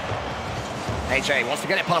 here. AJ wants to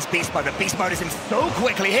get it past Beast Mode, but Beast Mode is in so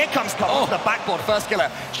quickly. Here comes Calm to the backboard. First Killer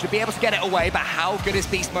should be able to get it away, but how good is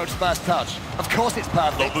Beast Mode's first touch? Of course it's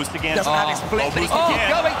perfect. Low boost again. Doesn't have his flip, but he can keep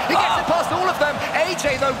going. He gets it past all of them.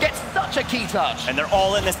 AJ, though, gets such a key touch. And they're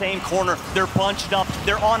all in the same corner. They're bunched up.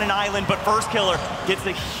 They're on an island, but First Killer gets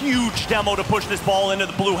a huge demo to push this ball into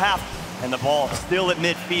the blue half. And the ball still at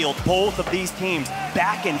midfield. Both of these teams,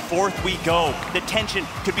 back and forth we go. The tension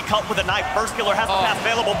could be cut with a knife. First Killer has the pass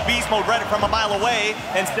available. Beast Mode read it from a mile away.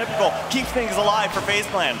 And Typical keeps things alive for FaZe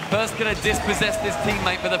Clan. First Killer dispossessed his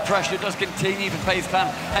teammate, but the pressure does continue for FaZe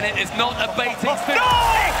Clan. And it is not abating. No!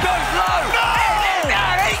 It goes low! No! It is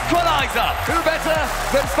an equalizer! Who better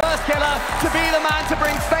than First Killer to be the man to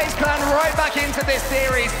bring FaZe Clan right back into this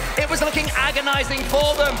series? It was looking agonizing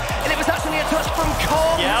for them. And it was actually a touch from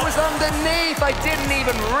Calm who was underneath. I didn't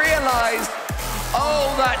even realize.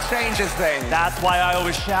 Oh, that changes things. That's why I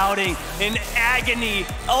was shouting in agony.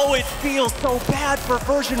 Oh, it feels so bad for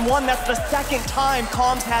version 1. That's the second time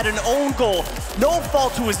Calm's had an own goal. No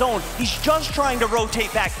fault to his own. He's just trying to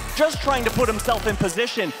rotate back, just trying to put himself in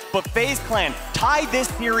position. But FaZe Clan tied this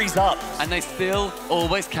series up. And they still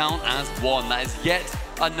always count as 1. That is yet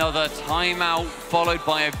another timeout followed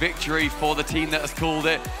by a victory for the team that has called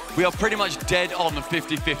it. We are pretty much dead on the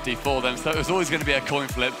 50-50 for them, so it was always going to be a coin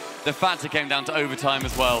flip. The factor came down to overtime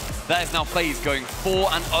as well. That is now FaZe going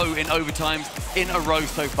 4-0 in overtimes in a row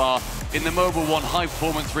so far. In the Mobile 1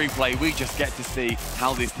 high-performance replay, we just get to see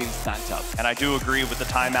how these teams stacked up. And I do agree with the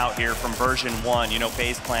timeout here from version 1. You know,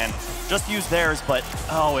 FaZe Clan just used theirs, but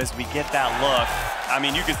as we get that look, I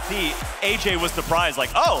mean, you could see AJ was surprised,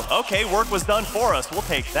 like, oh, okay, work was done for us. We'll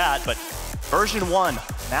take that. But version 1,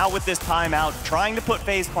 now with this timeout, trying to put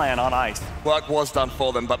FaZe Clan on ice. Work was done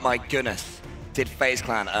for them, but my goodness, did FaZe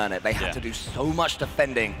Clan earn it. They had to do so much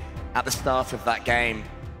defending at the start of that game.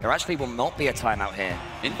 There actually will not be a timeout here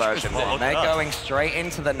in version 1. They're going straight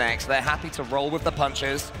into the next. They're happy to roll with the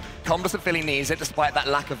punches. Com doesn't feel he needs it, despite that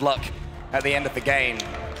lack of luck at the end of the game.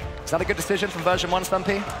 Is that a good decision from version 1,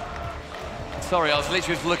 Stumpy? Sorry, I was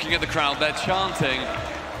literally just looking at the crowd. They're chanting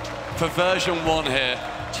for version 1 here.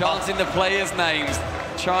 Chanting the players' names,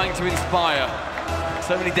 trying to inspire.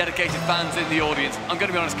 So many dedicated fans in the audience. I'm going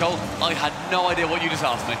to be honest, Cole, I had no idea what you just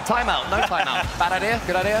asked me. Timeout, no timeout. Bad idea?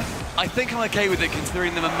 Good idea? I think I'm okay with it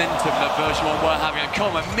considering the momentum that version 1 were having. And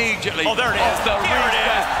Com immediately there it is.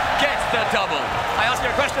 Gets the double. I asked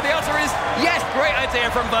you a question, the answer is yes, great idea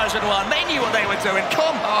from version 1. They knew what they were doing.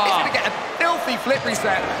 Com is going to get a filthy flip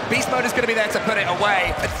reset. Beast Mode is going to be there to put it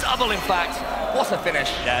away. A double, in fact. What a finish.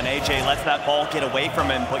 Yeah, and AJ lets that ball get away from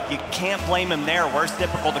him, but you can't blame him there. Where's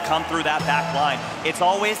Typical to come through that back line? It's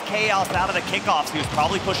always chaos out of the kickoffs. He was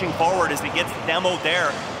probably pushing forward as he gets demoed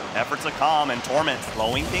there. Efforts of Calm and Torment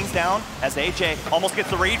slowing things down as AJ almost gets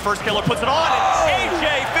the read. First killer puts it on, and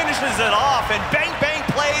AJ finishes it off, and bang, bang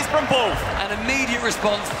plays from both. An immediate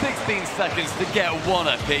response, 16 seconds to get one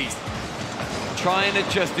apiece. Trying to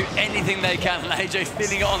just do anything they can, and AJ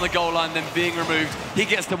stealing it on the goal line, then being removed. He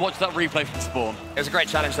gets to watch that replay from Spawn. It was a great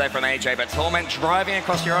challenge there from AJ, but Torment driving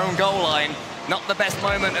across your own goal line, not the best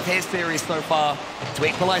moment of his series so far to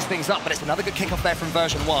equalize things up, but it's another good kickoff there from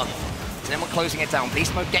version 1. Then we're closing it down.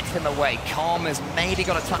 Beast Mode gets in the way. Calm has maybe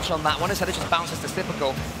got a touch on that one. Instead it just bounces to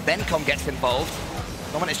Typical. Then Calm gets involved.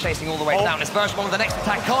 Torment is chasing all the way down. It's version 1 with the next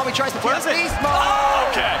attack. Calm, he tries to Where is it? Beast Mode!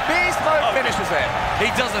 Oh, okay. Beast Mode finishes it.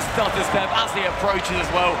 He does a stutter step as he approaches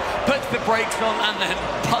as well, puts the brakes on, and then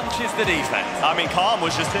punches the defense. I mean, Calm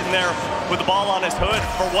was just sitting there with the ball on his hood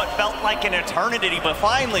for what felt like an eternity, but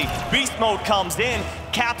finally, Beast Mode comes in,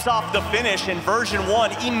 caps off the finish, and version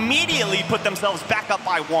 1 immediately put themselves back up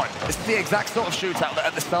by 1. This is the exact sort of shootout that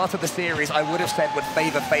at the start of the series I would have said would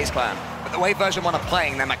favor FaZe Clan. But the way version 1 are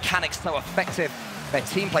playing, their mechanics so effective, their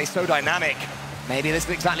team play so dynamic, maybe this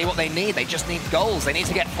is exactly what they need. They just need goals. They need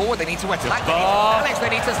to get forward. They need to attack. They need to manage. They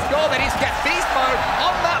need to score. They need to get Beast Mode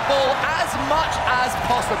on that ball as much as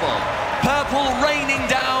possible. Purple raining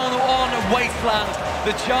down on Wasteland.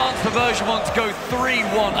 The chance for version 1 to go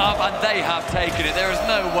 3-1 up, and they have taken it. There is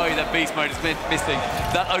no way that Beast Mode is missing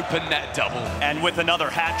that open net double. And with another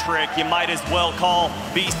hat trick, you might as well call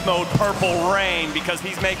Beast Mode Purple Rain because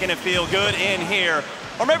he's making it feel good in here.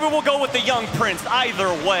 Or maybe we'll go with the Young Prince. Either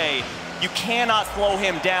way, you cannot slow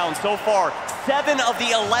him down. So far, 7 of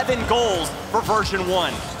the 11 goals for version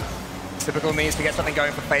 1. Typical needs to get something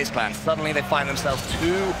going for FaZe Clan. Suddenly they find themselves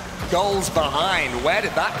 2 goals behind. Where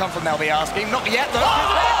did that come from, they'll be asking. Not yet, though.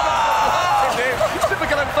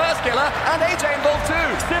 Typical and first killer, and AJ involved too.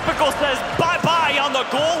 Typical says bye-bye on the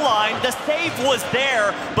goal line. The save was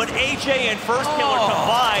there, but AJ and first killer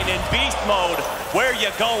combined in Beast Mode. Where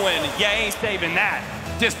you going? You ain't saving that.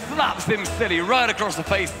 Just slaps him silly right across the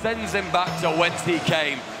face, sends him back to whence he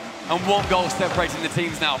came. And 1 goal separating the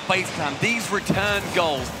teams now. FaZe Clan, these return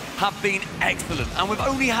goals have been excellent, and we've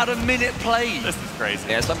only had a minute played. This is crazy.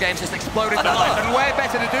 Yeah, some games just exploded that way, and way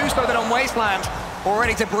better to do so than on Wasteland.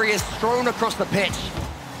 Already debris is thrown across the pitch,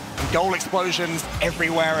 and goal explosions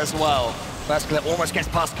everywhere as well. First clip almost gets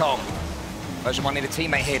past Calm. Version 1 need a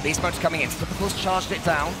teammate here. Beast Mode's coming in. Typical's charged it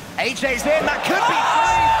down. AJ's in. That could be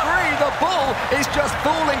 3-3. The ball is just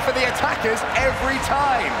falling for the attackers every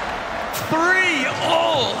time.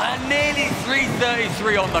 3-all and nearly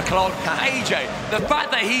 3:33 on the clock. AJ, the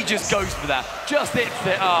fact that he just goes for that, just hits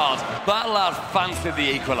it hard. That lad fancied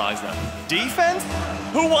the equalizer. Defense?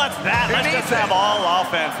 Who wants that? Let's just have all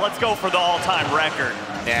offense. Let's go for the all-time record.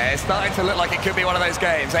 Yeah, it's starting to look like it could be one of those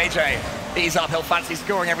games. AJ, he's up. He'll fancy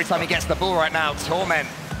scoring every time he gets the ball right now. Torment,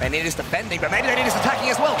 they need his defending, but maybe they need his attacking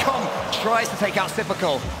as well. Calm tries to take out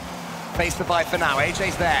Typical. FaZe survive for now.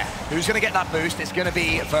 AJ's there. Who's going to get that boost? It's going to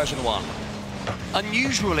be version 1.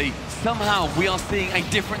 Unusually, somehow we are seeing a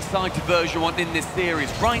different side to version 1 in this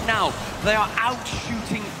series. Right now, they are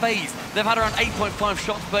out-shooting FaZe. They've had around 8.5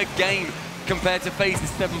 shots per game compared to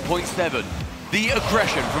FaZe's 7.7. The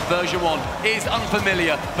aggression from version 1 is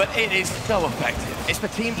unfamiliar, but it is so effective. It's the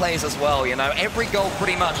team players as well, you know. Every goal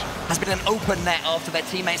pretty much has been an open net after their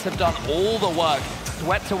teammates have done all the work,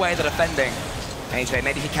 swept away the defending. AJ,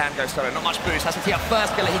 maybe he can go solo. Not much boost. Has to tee up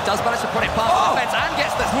first killer. He does manage to put it past the defense and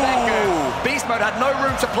gets the second. Beast Mode had no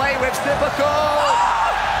room to play with. Typical.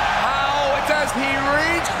 How does he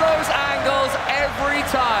reach those angles every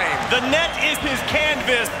time? The net is his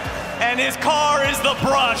canvas, and his car is the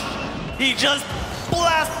brush. He just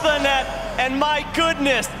blasts the net, and my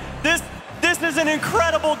goodness, this is an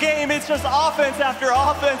incredible game. It's just offense after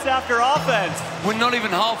offense after offense. We're not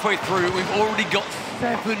even halfway through. We've already got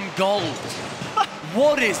 7 goals.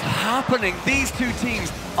 What is happening? These 2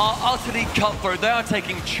 teams are utterly cutthroat. They are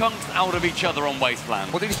taking chunks out of each other on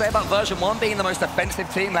Wasteland. What did you say about version 1 being the most offensive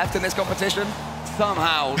team left in this competition?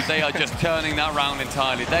 Somehow, they are just turning that round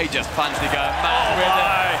entirely. They just fancy going mad with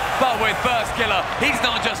it. But with Burst Killer, he's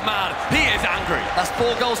not just mad, he is angry. That's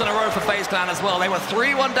 4 goals in a row for FaZe Clan as well. They were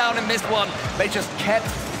 3-1 down in this one. They just kept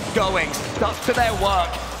going, stuck to their work.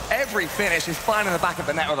 Every finish is finding the back of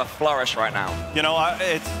the net with a flourish right now. You know,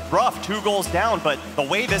 it's rough, 2 goals down, but the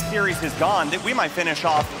way this series has gone, we might finish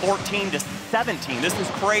off 14-17. This is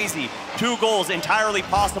crazy. 2 goals entirely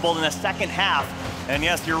possible in the second half. And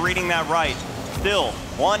yes, you're reading that right. Still,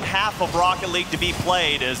 1/2 of Rocket League to be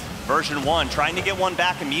played as version 1 trying to get one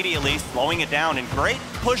back immediately, slowing it down, and great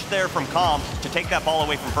push there from Calm to take that ball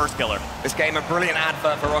away from First Killer. This game, a brilliant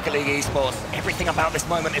advert for Rocket League Esports. Everything about this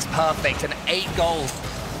moment is perfect, and 8 goals.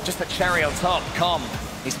 Just a cherry on top. Com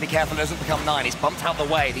needs to be careful it doesn't become 9. He's bumped out the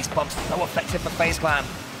way. These bumps are so effective for FaZe Clan.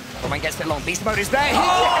 Torment gets it long. Beast mode is there.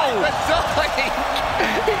 Oh!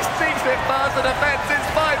 He sinks it past the defense. It's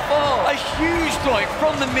 5-4. A huge strike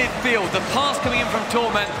from the midfield. The pass coming in from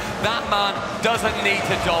Torment. That man doesn't need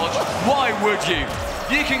to dodge. Why would you?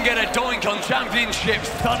 You can get a doink on Championship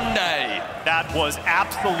Sunday. That was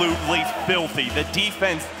absolutely filthy. The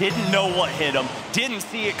defense didn't know what hit him, didn't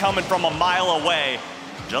see it coming from a mile away.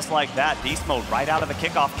 Just like that, Beast Mode right out of the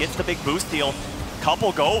kickoff gets the big boost steal.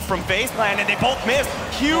 Couple go from FaZe Clan and they both miss.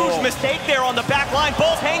 Huge mistake there on the back line.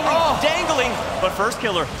 Both hanging, dangling. But First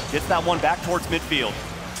Killer gets that one back towards midfield.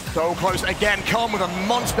 So close again. Com with a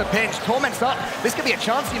monster pinch. Torment's up. This could be a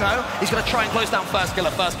chance, you know. He's going to try and close down First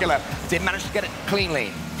Killer. First Killer did manage to get it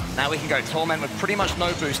cleanly. Now we can go. Torment with pretty much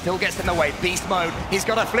no boost. Still gets in the way. Beast mode. He's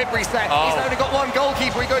got a flip reset. He's only got one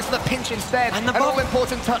goalkeeper. He goes for the pinch instead. And the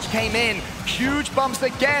all-important touch came in. Huge bumps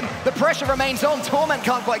again. The pressure remains on. Torment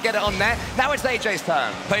can't quite get it on there. Now it's AJ's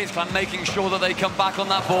turn. FaZe Clan making sure that they come back on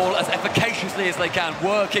that ball as efficaciously as they can,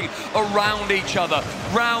 working around each other,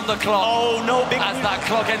 round the clock. Oh, no, big as that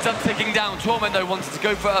clock ends up ticking down. Torment, though, wanted to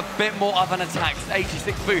go for a bit more of an attack.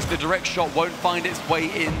 86 boost. The direct shot won't find its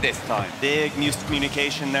way in this time. Big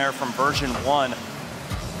miscommunication there from version 1.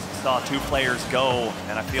 Saw 2 players go,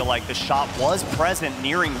 and I feel like the shot was present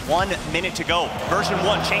nearing 1 minute to go. Version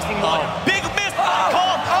 1 chasing one. Big miss by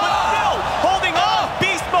Com, but still holding on.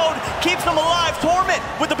 Beast mode keeps them alive. Torment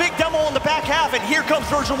with the big demo in the back half, and here comes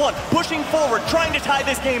version 1 pushing forward, trying to tie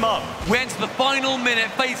this game up. We enter the final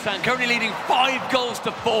minute. FaZe Clan currently leading 5 goals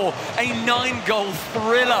to 4. A 9-goal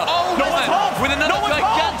thriller. Oh, no one's home. With another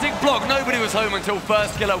gigantic block. Nobody was home until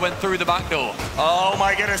First Killer went through the back door. Oh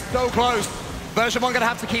my goodness, so close. Version 1 going to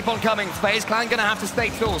have to keep on coming. FaZe Clan going to have to stay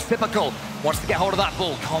tools. Typical wants to get hold of that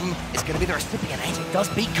ball. Com is going to be the recipient. AJ does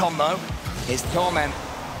beat Com though. Here's Torment.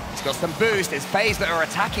 He's got some boost. It's FaZe that are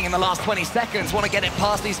attacking in the last 20 seconds. Want to get it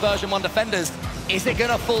past these version 1 defenders. Is it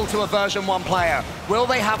going to fall to a version 1 player? Will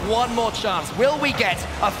they have one more chance? Will we get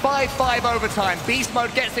a 5-5 overtime? Beast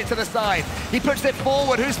mode gets it to the side. He puts it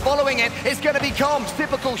forward. Who's following it? It's going to be Com.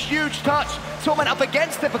 Typical, huge touch. Torment up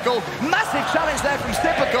against Typical. Massive challenge there from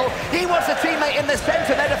Typical. He wants a teammate in the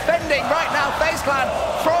center. They're defending right now. FaZe Clan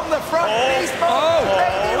from the front. Beast mode.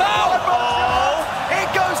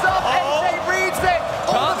 It goes up. AJ reads it.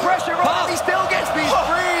 All the pressure on him. He still gets these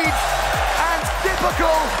reads. And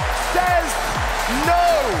Typical says no.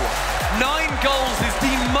 9 goals is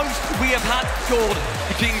the most we have had scored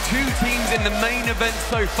between 2 teams in the main event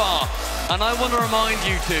so far. And I want to remind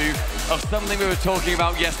you two of something we were talking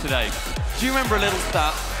about yesterday. Do you remember a little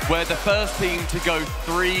stat where the first team to go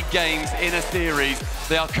 3 games in a series,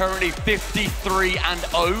 they are currently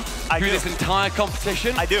 53-0 through this entire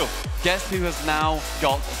competition? I do. Guess who has now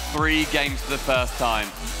got 3 games for the first time?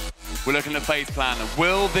 We're looking at FaZe Clan.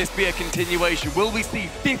 Will this be a continuation? Will we see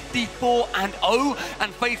 54-0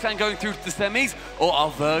 and FaZe Clan going through to the semis? Or are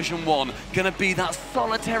version 1 going to be that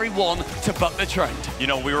solitary one to buck the trend? You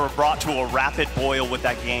know, we were brought to a rapid boil with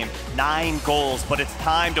that game. 9 goals, but it's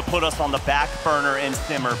time to put us on the back burner and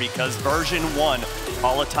simmer because version 1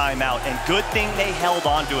 call a timeout. And good thing they held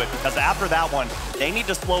on to it because after that one, they need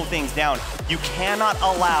to slow things down. You cannot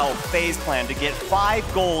allow FaZe Clan to get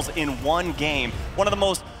 5 goals in 1 game. One of the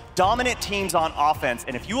most dominant teams on offense,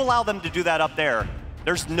 and if you allow them to do that up there,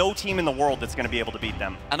 there's no team in the world that's going to be able to beat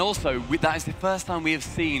them. And also, that is the first time we have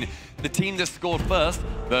seen the team that scored first,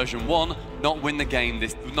 version 1, not win that game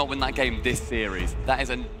this series. That is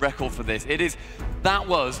a record for this. That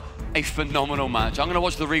was a phenomenal match. I'm going to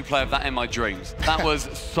watch the replay of that in my dreams. That was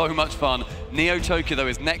so much fun. Neo Tokyo, though,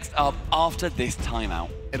 is next up after this timeout.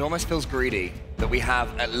 It almost feels greedy that we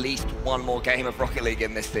have at least 1 more game of Rocket League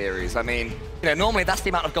in this series. I mean, you know, normally that's the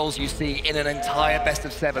amount of goals you see in an entire best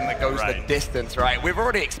of 7 that goes the distance, right? We've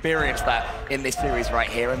already experienced that in this series right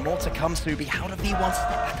here, and more to come, Subi. How do V1 step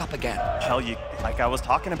back up again? Hell, like I was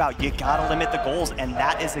talking about, you gotta limit the goals, and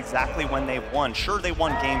that is exactly when they won. Sure, they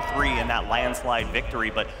won Game 3 in that landslide victory,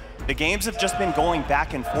 but the games have just been going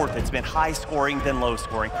back and forth. It's been high scoring, then low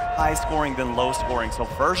scoring, high scoring, then low scoring. So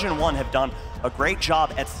version 1 have done a great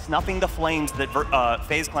job at snuffing the flames that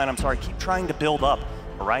FaZe Clan, keep trying to build up.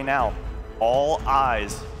 But right now, all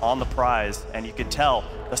eyes on the prize, and you can tell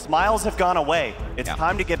the smiles have gone away. It's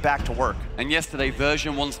time to get back to work. And yesterday,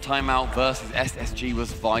 version 1's timeout versus SSG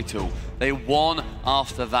was vital. They won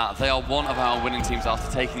after that. They are one of our winning teams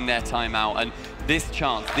after taking their timeout. And this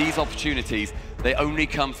chance, these opportunities, they only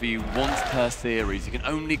come for you once per series. You can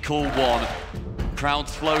only call 1. Crowd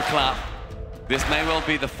slow clap. This may well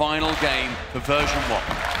be the final game for version 1.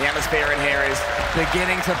 The atmosphere in here is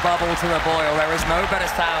beginning to bubble to a boil. There is no better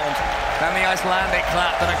sound than the Icelandic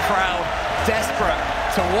clap, than a crowd desperate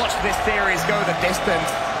to watch this series go the distance.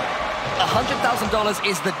 $100,000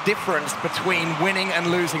 is the difference between winning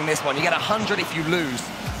and losing this one. You get 100 if you lose,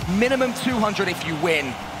 minimum 200 if you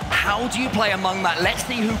win. How do you play among that? Let's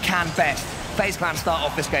see who can best. FaZe Clan start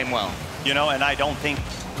off this game well. You know, and I don't think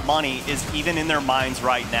money is even in their minds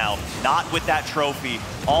right now. Not with that trophy,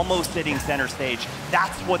 almost sitting center stage.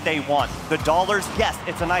 That's what they want. The dollars, yes,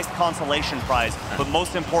 it's a nice consolation prize, but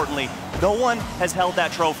most importantly, no one has held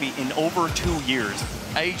that trophy in over 2 years.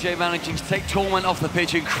 AJ managing to take Torment off the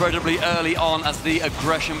pitch incredibly early on as the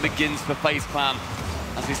aggression begins for FaZe Clan.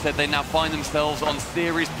 As we said, they now find themselves on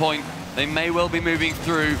series point. They may well be moving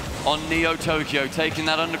through on Neo Tokyo, taking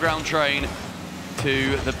that underground train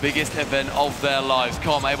to the biggest event of their lives.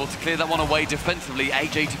 Com able to clear that one away defensively.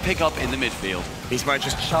 AJ to pick up in the midfield. Beastmode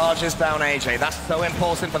just charges down AJ. That's so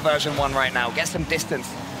important for version 1 right now. Get some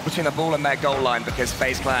distance between the ball and their goal line, because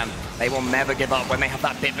FaZe Clan, they will never give up when they have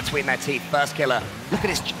that bit between their teeth. First killer, look at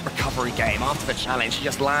his recovery game after the challenge. He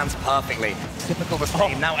just lands perfectly. Typical the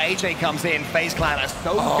same. Now AJ comes in. FaZe Clan are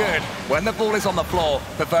so good when the ball is on the floor,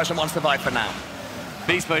 but version 1 survived for now.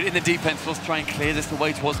 Beastmode in the defense was trying to clear this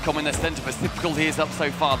away towards Com in their center, but Typical he is up so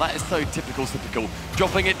far. That is so typical.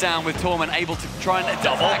 Dropping it down with Torment, able to try and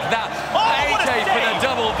attack that. AJ for the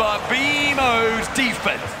double, but Beastmode's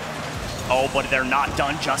defense. Oh, but they're not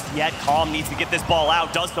done just yet. Calm needs to get this ball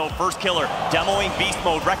out, does so. First killer, demoing Beast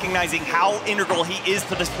Mode, recognizing how integral he is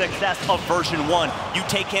to the success of version 1. You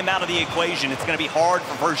take him out of the equation, it's going to be hard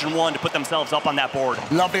for version 1 to put themselves up on that board.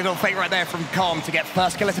 Lovely little fake right there from Com to get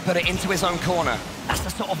first killer to put it into his own corner. That's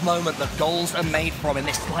the sort of moment that goals are made from in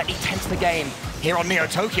this slightly tenser game. Here on Neo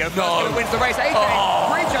Tokyo, first killer wins the race.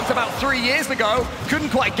 AJ pre-jumped about 3 years ago.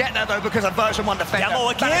 Couldn't quite get there, though, because of version 1 defender. Demo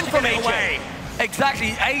again from AJ.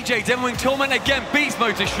 Exactly, AJ demoing Torment again, Beast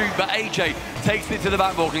Mode to shoot, but AJ takes it to the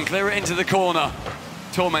backboard and clear it into the corner.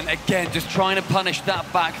 Torment again just trying to punish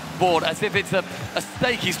that backboard as if it's a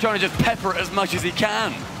steak. He's trying to just pepper it as much as he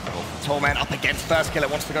can. Torment up against first killer,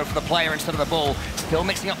 wants to go for the player instead of the ball. Still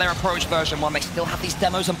mixing up their approach version 1. They still have these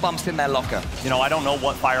demos and bumps in their locker. You know, I don't know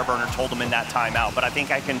what Fireburner told them in that timeout, but I think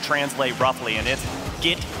I can translate roughly, and it's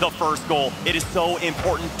get the first goal. It is so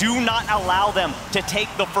important. Do not allow them to take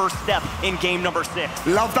the first step in game number 6.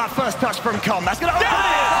 Love that first touch from Com. That's going to open it.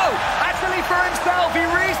 Actually for himself, he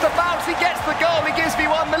reads the bounce, he gets the goal, he gives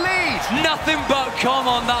V1 the lead. Nothing but Com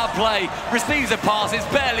on that play. Receives a pass, it's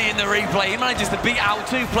barely in the replay. He manages to beat out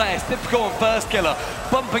 2 players, Typical and first killer,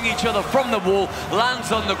 bumping each other from the wall,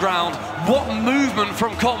 lands on the ground. What movement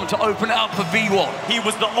from Com to open it up for V1. He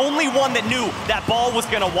was the only one that knew that ball was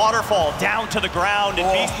going to waterfall down to the ground in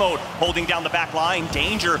Beast Mode, holding down the back line.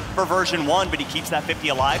 Danger for version 1, but he keeps that 50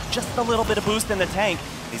 alive. Just a little bit of boost in the tank.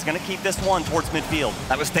 He's going to keep this one towards midfield.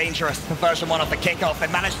 That was dangerous for version 1 off the kickoff. They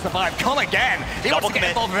managed to survive. Com again. He wants to get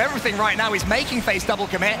involved with everything right now. He's making FaZe double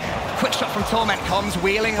commit. Quick shot from Torment. Com's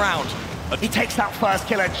wheeling round. He takes out first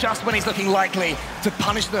killer just when he's looking likely to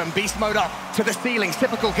punish them. Beast Mode up to the ceiling.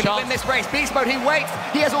 Typical can win this race. Beast Mode, he waits.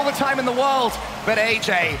 He has all the time in the world. But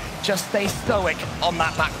AJ just stays stoic on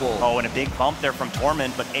that back wall. Oh, and a big bump there from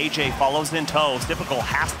Torment, but AJ follows in tow. Typical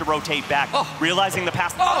has to rotate back, realizing the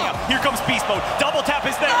pass. Here comes Beast Mode. Double tap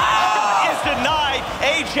is there. Is denied.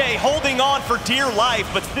 AJ holding on for dear life,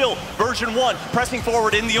 but still, version 1 pressing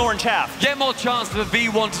forward in the orange half. Get more chance for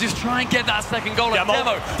V1 to just try and get that second goal.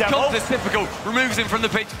 Demo. Comes to Typical, removes him from the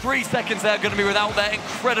pitch. 3 seconds they're going to be without their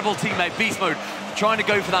incredible teammate, Beast Mode. Trying to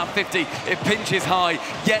go for that 50. It pinches high,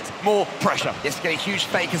 yet more pressure. It's a huge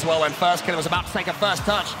fake as well when first killer was about to take a first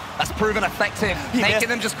touch. That's proven effective. Making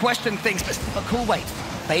them just question things, but still a cool wait.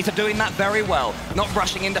 FaZe are doing that very well. Not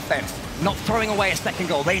rushing in defense. Not throwing away a second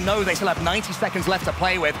goal. They know they still have 90 seconds left to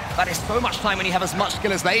play with. That is so much time when you have as much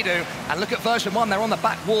skill as they do. And look at version 1, they're on the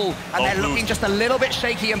back wall, and they're looking just a little bit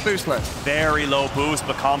shaky and boostless. Very low boost,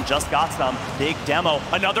 but Com just got some. Big demo,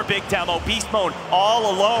 another big demo. Beast Mode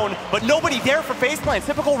all alone, but nobody there for FaZe Clan.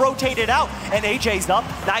 Typical rotated out, and AJ's up.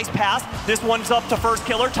 Nice pass. This one's up to first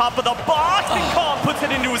killer, top of the box, and Com puts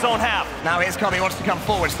it into his own half. Now here's Com, he wants to come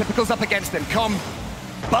forward. Typical's up against him. Com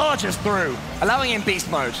barges through, allowing him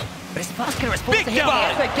Beast Mode. But his first killer is forced to hit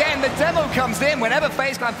again. The demo comes in whenever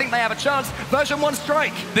FaZe Clan think they have a chance. Version 1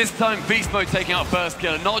 strike. This time Beast Mode taking out first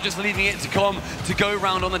killer, not just leaving it to Com to go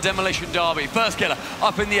round on the demolition derby. First killer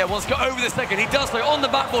up in the air, wants to go over the second. He does so on the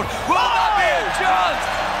backboard. Will that be a chance?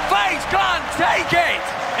 FaZe Clan take it!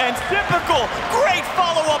 And Typical, great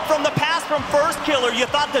follow-up from the pass from First Killer. You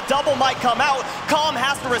thought the double might come out. Calm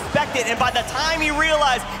has to respect it, and by the time he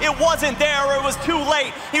realized it wasn't there, it was too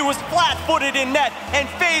late. He was flat-footed in net, and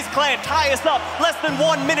FaZe Clan tie us up. Less than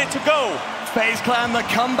 1 minute to go. FaZe Clan, the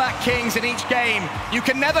comeback kings in each game. You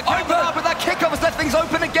can never count them out, but that kickoff has left things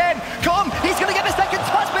open again. Calm, he's going to get the second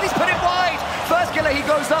touch, but he's put it wide. First Killer, he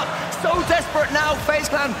goes up. So desperate now, FaZe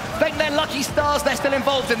Clan. Thank their lucky stars, they're still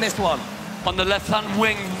involved in this one. On the left-hand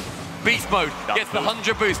wing, Beast Mode gets the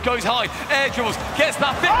 100 boost, goes high, air dribbles, gets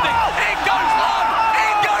that 50. It goes long,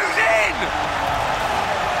 it goes in!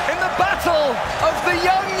 In the battle of the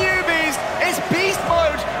young newbies, it's Beast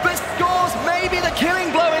Mode that scores maybe the killing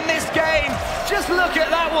blow in this game. Just look at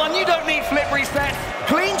that one. You don't need flip resets.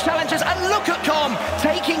 Clean challenges, and look at Calm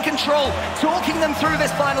taking control, talking them through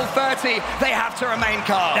this final 30. They have to remain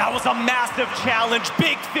calm. That was a massive challenge.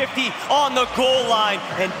 Big 50 on the goal line,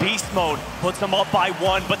 and Beast Mode puts them up by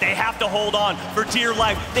 1, but they have to hold on for dear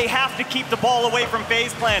life. They have to keep the ball away from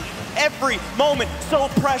FaZe Clan. Every moment so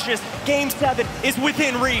precious. Game 7 is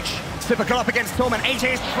within reach. Typical up against Torment.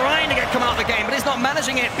 AJ is trying to come out of the game, but he's not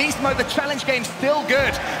managing it. Beast Mode, the challenge game, still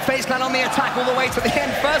good. FaZe Clan on the attack all the way to the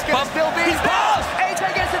end. First gonna still be there. AJ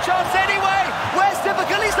gets a chance anyway. Where's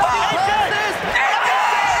Typical? He's not the passes.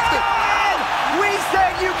 We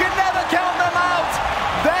said you can never count them out.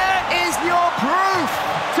 There is your proof.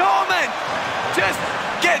 Torment just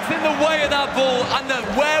gets in the way of that ball, and the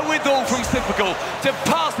wherewithal from Typical to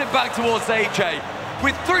pass it back towards AJ.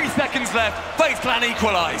 With 3 seconds left, FaZe Clan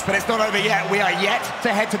equalised. But it's not over yet. We are yet to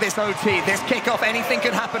head to this OT. This kickoff, anything can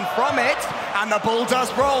happen from it. And the ball does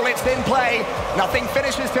roll. It's in play. Nothing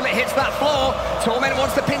finishes till it hits that floor. Torment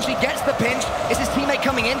wants the pinch. He gets the pinch. Is his teammate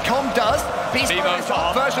coming in? Calm does. Beast Mode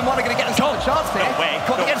version 1 are going to get themselves a chance here. No way.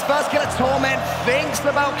 Caught against First Killer. Torment thinks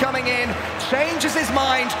about coming in. Changes his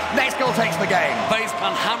mind. Next goal takes the game. FaZe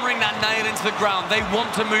Clan hammering that nail into the ground. They want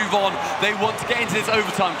to move on. They want to get into this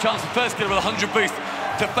overtime. Chance for First Killer with 100 boost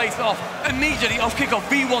to face off. Immediately off kickoff,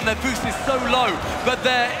 V1, their boost is so low, but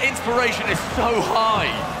their inspiration is so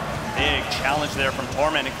high. Big challenge there from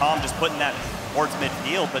Torment, and Calm just putting that towards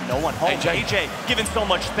midfield, but no one home. AJ given so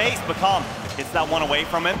much space, but Calm gets that one away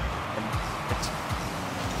from him.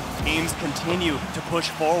 And teams continue to push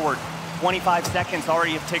forward. 25 seconds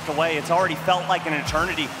already have ticked away. It's already felt like an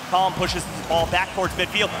eternity. Calm pushes the ball back towards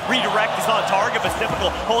midfield. Redirect is on target, but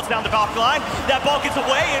Typical holds down the back line. That ball gets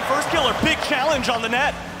away, and First Killer, big challenge on the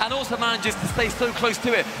net. And also manages to stay so close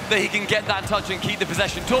to it that he can get that touch and keep the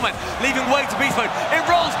possession. Torment leaving way to Beast Mode. It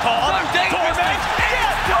rolls. Calm. So dangerous. Torment.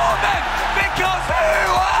 It's Torment, because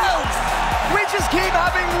who else? We just keep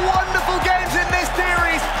having wonderful games in this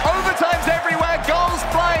series. Overtimes everywhere, goals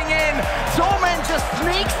flying in. Torment just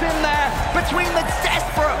sneaks in there between the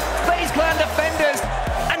desperate FaZe Clan defenders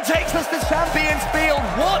and takes us to Champions Field.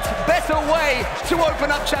 What better way to open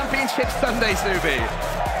up Championship Sunday, Subi?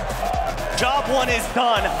 Job 1 is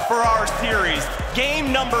done for our series.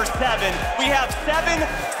 Game number 7. We have 7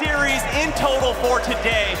 series in total for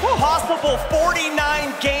today. Possible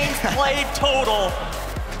 49 games played total.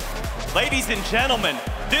 Ladies and gentlemen,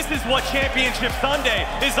 this is what Championship Sunday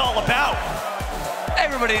is all about.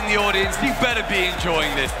 Everybody in the audience, you better be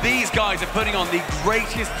enjoying this. These guys are putting on the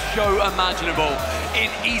greatest show imaginable in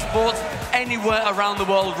esports anywhere around the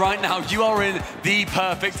world right now. You are in the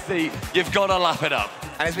perfect seat. You've got to lap it up.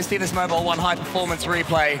 And as we see this Mobile 1 high-performance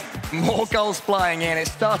replay, more goals flying in. It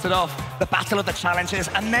started off the battle of the challenges,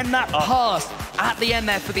 and then that pass at the end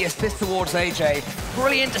there for the assist towards AJ.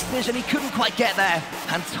 Brilliant decision. He couldn't quite get there,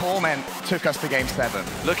 and Torment took us to Game 7.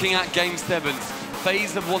 Looking at Game 7,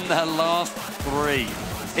 FaZe have won their last 3.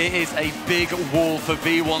 It is a big wall for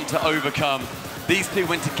V1 to overcome. These two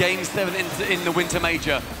went to Game 7 in the Winter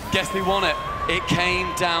Major. Guess who won it? It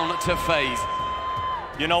came down to FaZe.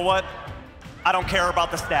 You know what? I don't care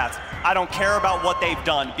about the stats. I don't care about what they've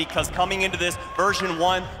done, because coming into this, version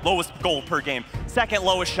 1, lowest goal per game. Second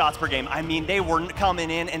lowest shots per game. I mean, they were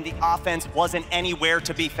coming in and the offense wasn't anywhere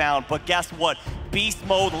to be found. But guess what? Beast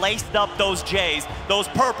Mode laced up those J's. Those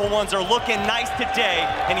purple ones are looking nice today,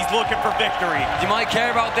 and he's looking for victory. You might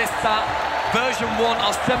care about this stat. Version 1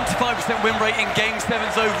 are 75% win rate in Game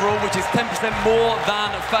 7s overall, which is 10% more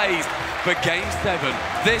than FaZe. But Game 7,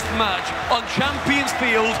 this match on Champions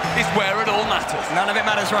Field is where it all matters. None of it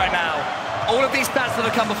matters right now. All of these stats that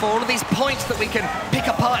have come before, all of these points that we can pick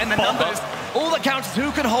apart in the numbers, all that counts is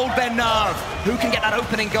who can hold their nerve, who can get that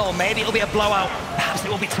opening goal. Maybe it'll be a blowout, perhaps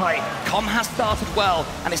it will be tight. Com has started well,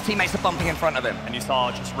 and his teammates are bumping in front of him. And you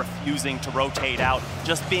saw just refusing to rotate out,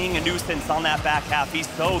 just being a nuisance on that back half. He's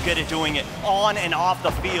so good at doing it on and off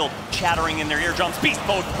the field, chattering in their eardrums. Beast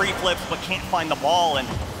Mode pre-flips, but can't find the ball, and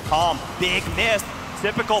Com, big miss.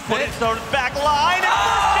 Typical put it to the back line, and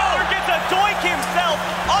First gets a doink himself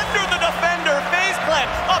under the defender. FaZe Clan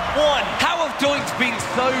up 1. How have doinks been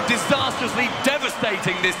so disastrously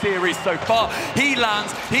devastating this series so far? He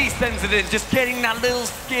lands, he sends it in, just getting that little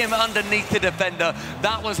skim underneath the defender.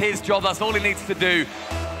 That was his job, that's all he needs to do.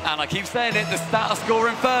 And I keep saying it, the stat of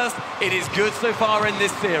scoring first, it is good so far in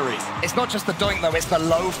this series. It's not just the doink, though, it's the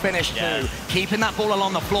low finish, too. Keeping that ball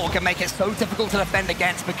along the floor can make it so difficult to defend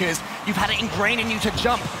against because you've had it ingrained in you to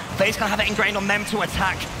jump. FaZe can have it ingrained on them to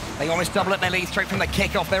attack. They almost double up their lead straight from the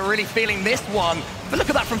kickoff. They're really feeling this one. But look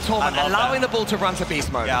at that from Torment, allowing the ball to run to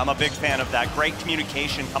beast mode. Yeah, I'm a big fan of that. Great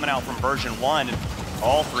communication coming out from version 1. And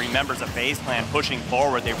all 3 members of FaZe Clan pushing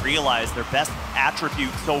forward. They realize their best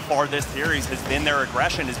attribute so far this series has been their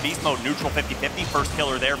aggression. Is beast mode neutral 50-50, first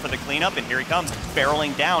killer there for the cleanup, and here he comes,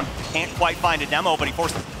 barreling down. Can't quite find a demo, but he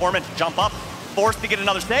forces Torment to jump up, forced to get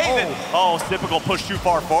another save, and Typical pushed too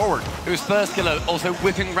far forward. It was first killer also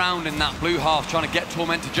whipping round in that blue half, trying to get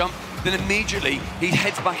Torment to jump. Then immediately, he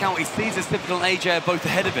heads back out. He sees as Typical and AJ are both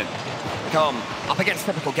ahead of him. Up against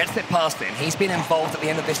Typical, gets it past him. He's been involved at the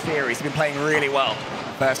end of this series. He's been playing really well.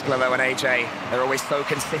 First killer, though, and AJ, they're always so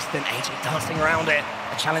consistent. AJ dancing around it.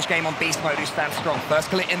 A challenge game on beast mode who stands strong. First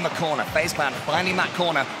killer in the corner. FaZe Clan finding that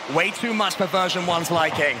corner. Way too much for version 1's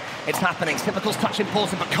liking. It's happening. Typical's touch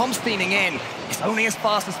important, but Com's steaming in. It's only as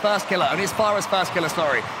fast as first killer. Only as far as first killer,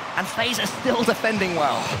 sorry. And FaZe are still defending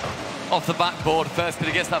well. Off the backboard, first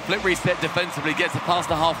killer gets that flip reset defensively, gets it past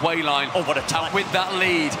the halfway line. Oh, what a time. With that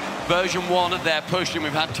lead, version 1, they're pushing.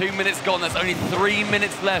 We've had 2 minutes gone. There's only 3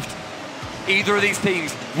 minutes left. Either of these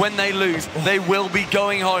teams, when they lose, they will be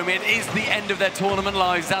going home. It is the end of their tournament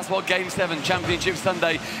lives. That's what Game 7 Championship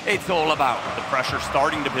Sunday, it's all about. The pressure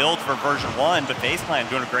starting to build for version 1, but FaZe Clan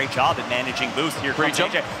doing a great job at managing boosts. Here comes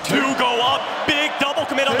AJ. 2 go up, big double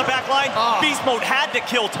commit on the back line. Beast mode had to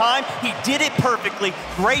kill time. He did it perfectly.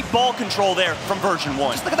 Great ball control there from version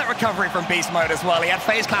 1. Just look at that recovery from beast mode as well. He had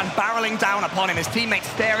FaZe Clan barreling down upon him, his teammates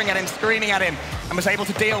staring at him, screaming at him, and was able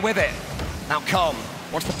to deal with it. Now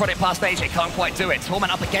wants to put it past AJ, can't quite do it.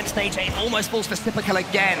 Torment up against AJ, almost falls for Typical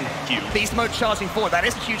again. Beast mode charging forward, that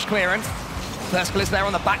is a huge clearance. First killer is there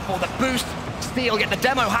on the backboard, the boost, steal, yet the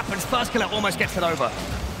demo happens. First killer almost gets it over.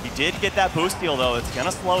 He did get that boost steal though, it's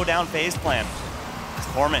gonna slow down FaZe Clan.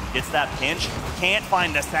 Torment gets that pinch, can't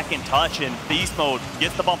find the second touch, and beast mode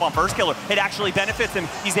gets the bump on first killer. It actually benefits him.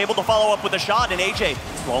 He's able to follow up with a shot, and AJ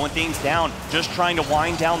slowing things down, just trying to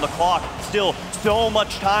wind down the clock. Still so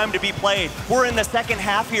much time to be played. We're in the second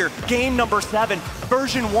half here, game number 7.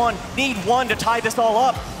 Version 1, need 1 to tie this all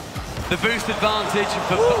up. The boost advantage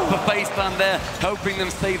for FaZe Clan there, helping them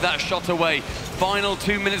save that shot away. Final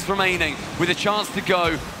 2 minutes remaining with a chance to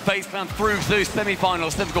go. FaZe Clan through to those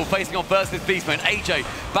semi-finals. Typical facing off versus beast mode. AJ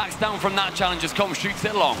backs down from that challenge as Com shoots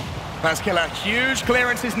it long. First killer, huge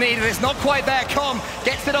clearance is needed. It's not quite there. Com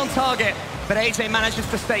gets it on target, but AJ manages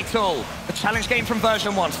to stay tall. The challenge game from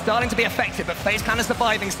version 1 starting to be effective, but FaZe Clan is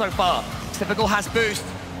surviving so far. Typical has boost.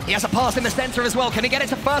 He has a pass in the center as well. Can he get it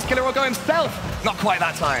to first killer or go himself? Not quite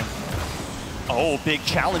that time. Oh, big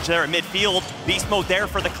challenge there at midfield. Beast mode there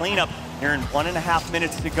for the cleanup. Here in 1.5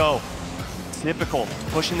 minutes to go. Typical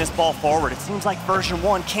pushing this ball forward. It seems like version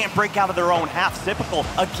 1 can't break out of their own half. Typical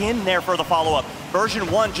again there for the follow-up.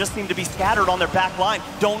 Version 1 just seem to be scattered on their back line.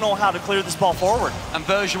 Don't know how to clear this ball forward. And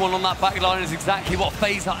version 1 on that back line is exactly what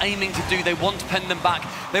FaZe are aiming to do. They want to pen them back.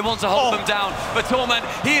 They want to hold them down. But Torment,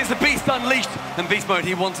 he is the beast unleashed. And beast mode,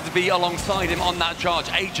 he wanted to be alongside him on that charge.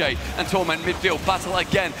 AJ and Torment midfield battle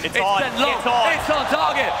again. It's on. It's on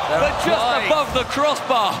target, but just above the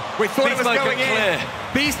crossbar. We thought beast it was going in.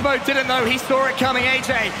 Beast mode didn't know. He saw it coming.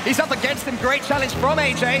 AJ, he's up against him. Great challenge from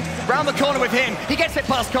AJ. Round the corner with him. He gets it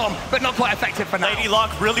past Com, but not quite effective for now. Lady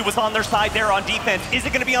Luck really was on their side there on defense. Is it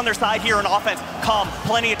going to be on their side here on offense? Com,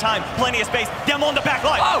 plenty of time, plenty of space. Demo on the back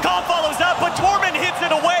line. Com follows up, but Torment hits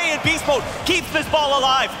it away, and Beast Mode keeps this ball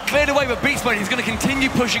alive. Cleared away with Beast Mode. He's going to continue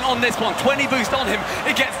pushing on this one. 20 boost on him.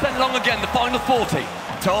 It gets sent long again, the final 40.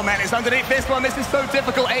 Torment is underneath this one. This is so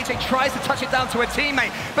difficult. AJ tries to touch it down to a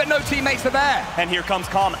teammate, but no teammates are there. And here comes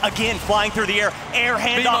Com again, flying through the air. Air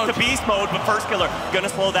handoff to Beast Mode, but first killer gonna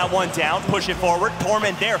slow that one down, push it forward.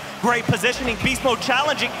 Torment there, great positioning. Beast Mode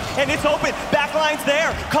challenging, and it's open. Backline's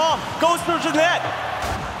there. Com goes through the net.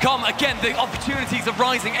 Com, again, the opportunities are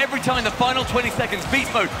rising every time. The final 20 seconds, Beast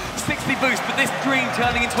Mode, 60 boost, but this dream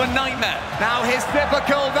turning into a nightmare. Now his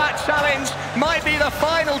Typical, that challenge might be the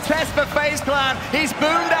final test for FaZe Clan. He's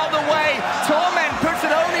boomed out the way. Torment puts it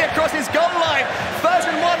only across his goal line.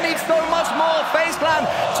 Version 1 needs so much more. FaZe Clan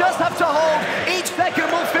just have to hold. Each second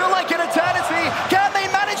will feel like an eternity. Can they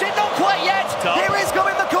manage it? Not quite yet. Here is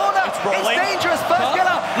going the corner. It's dangerous. First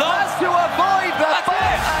killer has to avoid the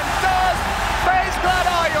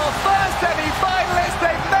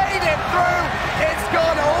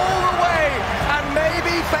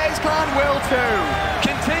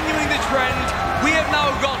Continuing the trend, we have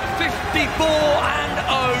now got 54-0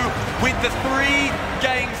 with the 3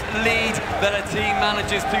 games lead that a team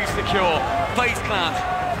manages to secure. FaZe Clan,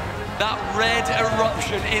 that red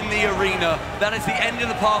eruption in the arena, that is the end of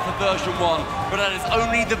the path of version 1, but that is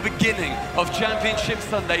only the beginning of Championship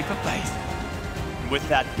Sunday for FaZe. With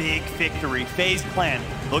that big victory, FaZe Clan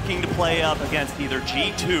looking to play up against either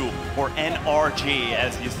G2 or NRG.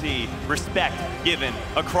 As you see, respect given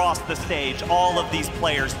across the stage. All of these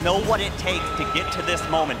players know what it takes to get to this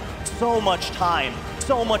moment. So much time,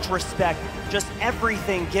 so much respect, just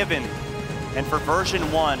everything given. And for version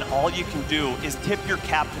 1, all you can do is tip your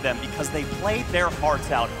cap to them because they played their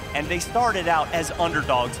hearts out and they started out as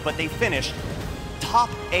underdogs, but they finished top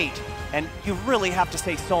 8. And you really have to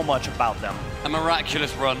say so much about them. A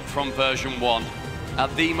miraculous run from version 1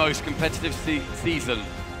 at the most competitive season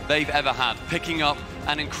they've ever had, picking up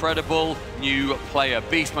an incredible new player.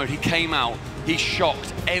 Beast Mode, he came out, he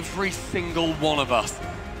shocked every single one of us.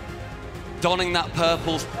 Donning that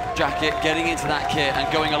purple jacket, getting into that kit,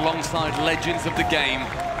 and going alongside legends of the game,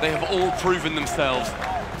 they have all proven themselves.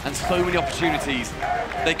 And so many opportunities.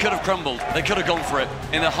 They could have crumbled, they could have gone for it.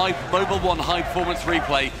 In the Mobile 1 high performance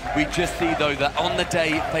replay, we just see though that on the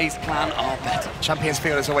day, FaZe Clan are better. Champions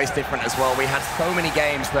feel is always different as well. We had so many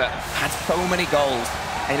games that had so many goals,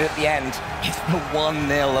 and at the end, it's the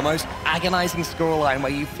 1-0, the most agonizing scoreline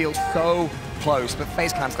where you feel so close, but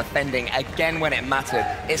FaZe Clan's defending again when it mattered.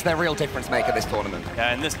 It's their real difference maker this tournament.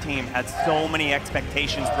 Yeah, and this team had so many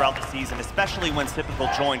expectations throughout the season, especially when Typical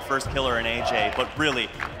joined First Killer and AJ, but really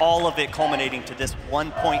all of it culminating to this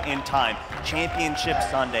one point in time, Championship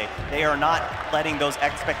Sunday. They are not letting those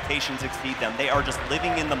expectations exceed them. They are just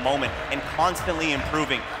living in the moment and constantly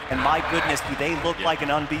improving. And my goodness, do they look like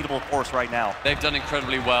an unbeatable force right now. They've done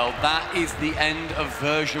incredibly well. That is the end of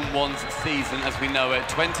version 1's season as we know it.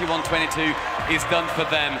 21-22 is done for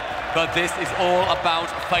them, but this is all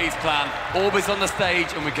about FaZe Clan. Always on the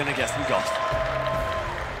stage, and we're gonna get some gossip.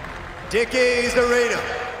 Dickies Arena,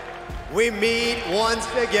 we meet once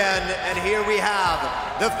again, and here we have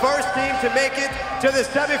the first team to make it to the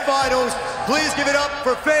semifinals. Please give it up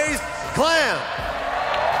for FaZe Clan.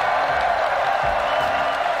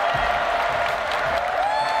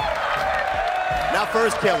 Now,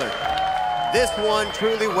 First Killer. This one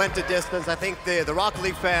truly went the distance. I think the Rocket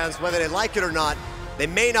League fans, whether they like it or not, they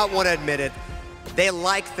may not want to admit it, they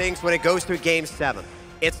like things when it goes to Game 7.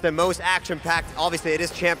 It's the most action-packed. Obviously, it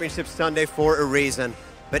is Championship Sunday for a reason.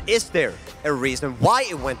 But is there a reason why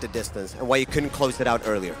it went the distance and why you couldn't close it out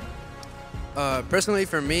earlier? Personally,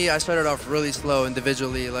 for me, I started off really slow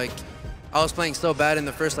individually. Like, I was playing so bad in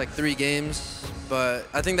the first, 3 games. But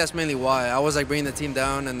I think that's mainly why. I was, bringing the team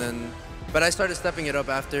down, and then... But I started stepping it up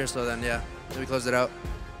after, so then, yeah. We closed it out.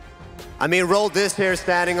 I mean, Roll this here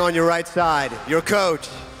standing on your right side, your coach,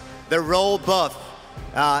 the Roll buff.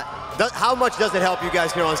 How much does it help you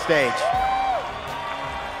guys here on stage?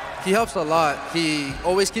 He helps a lot. He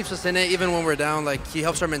always keeps us in it, even when we're down. He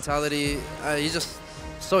helps our mentality. He's just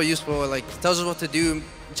so useful. Tells us what to do,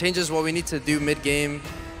 changes what we need to do mid-game.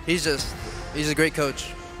 He's a great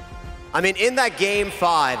coach. I mean, in that Game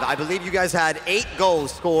 5, I believe you guys had 8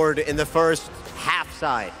 goals scored in the first half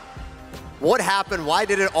side. What happened? Why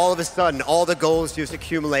did it all of a sudden, all the goals just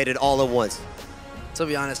accumulated all at once? To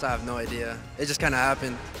be honest, I have no idea. It just kind of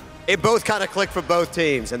happened. It both kind of clicked for both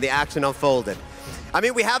teams, and the action unfolded. I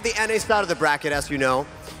mean, we have the NA side of the bracket, as you know.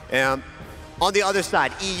 On the other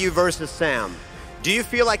side, EU versus SAM. Do you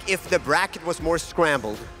feel like if the bracket was more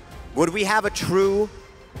scrambled, would we have a true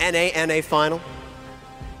NA final?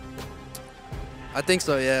 I think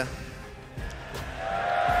so, yeah.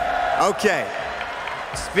 Okay.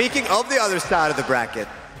 Speaking of the other side of the bracket,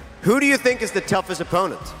 who do you think is the toughest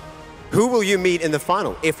opponent? Who will you meet in the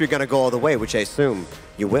final if you're going to go all the way, which I assume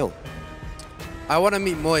you will? I want to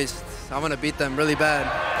meet Moist. I want to beat them really bad.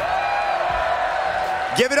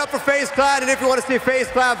 Give it up for FaZe Clan, and if you want to see FaZe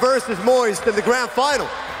Clan versus Moist in the grand final,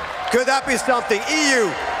 could that be something?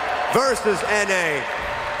 EU versus NA.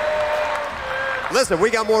 Listen, we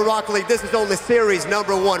got more Rocket League. This is only series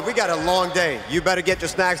number 1. We got a long day. You better get your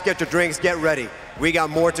snacks, get your drinks, get ready. We got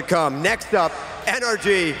more to come. Next up,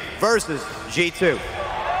 NRG versus G2.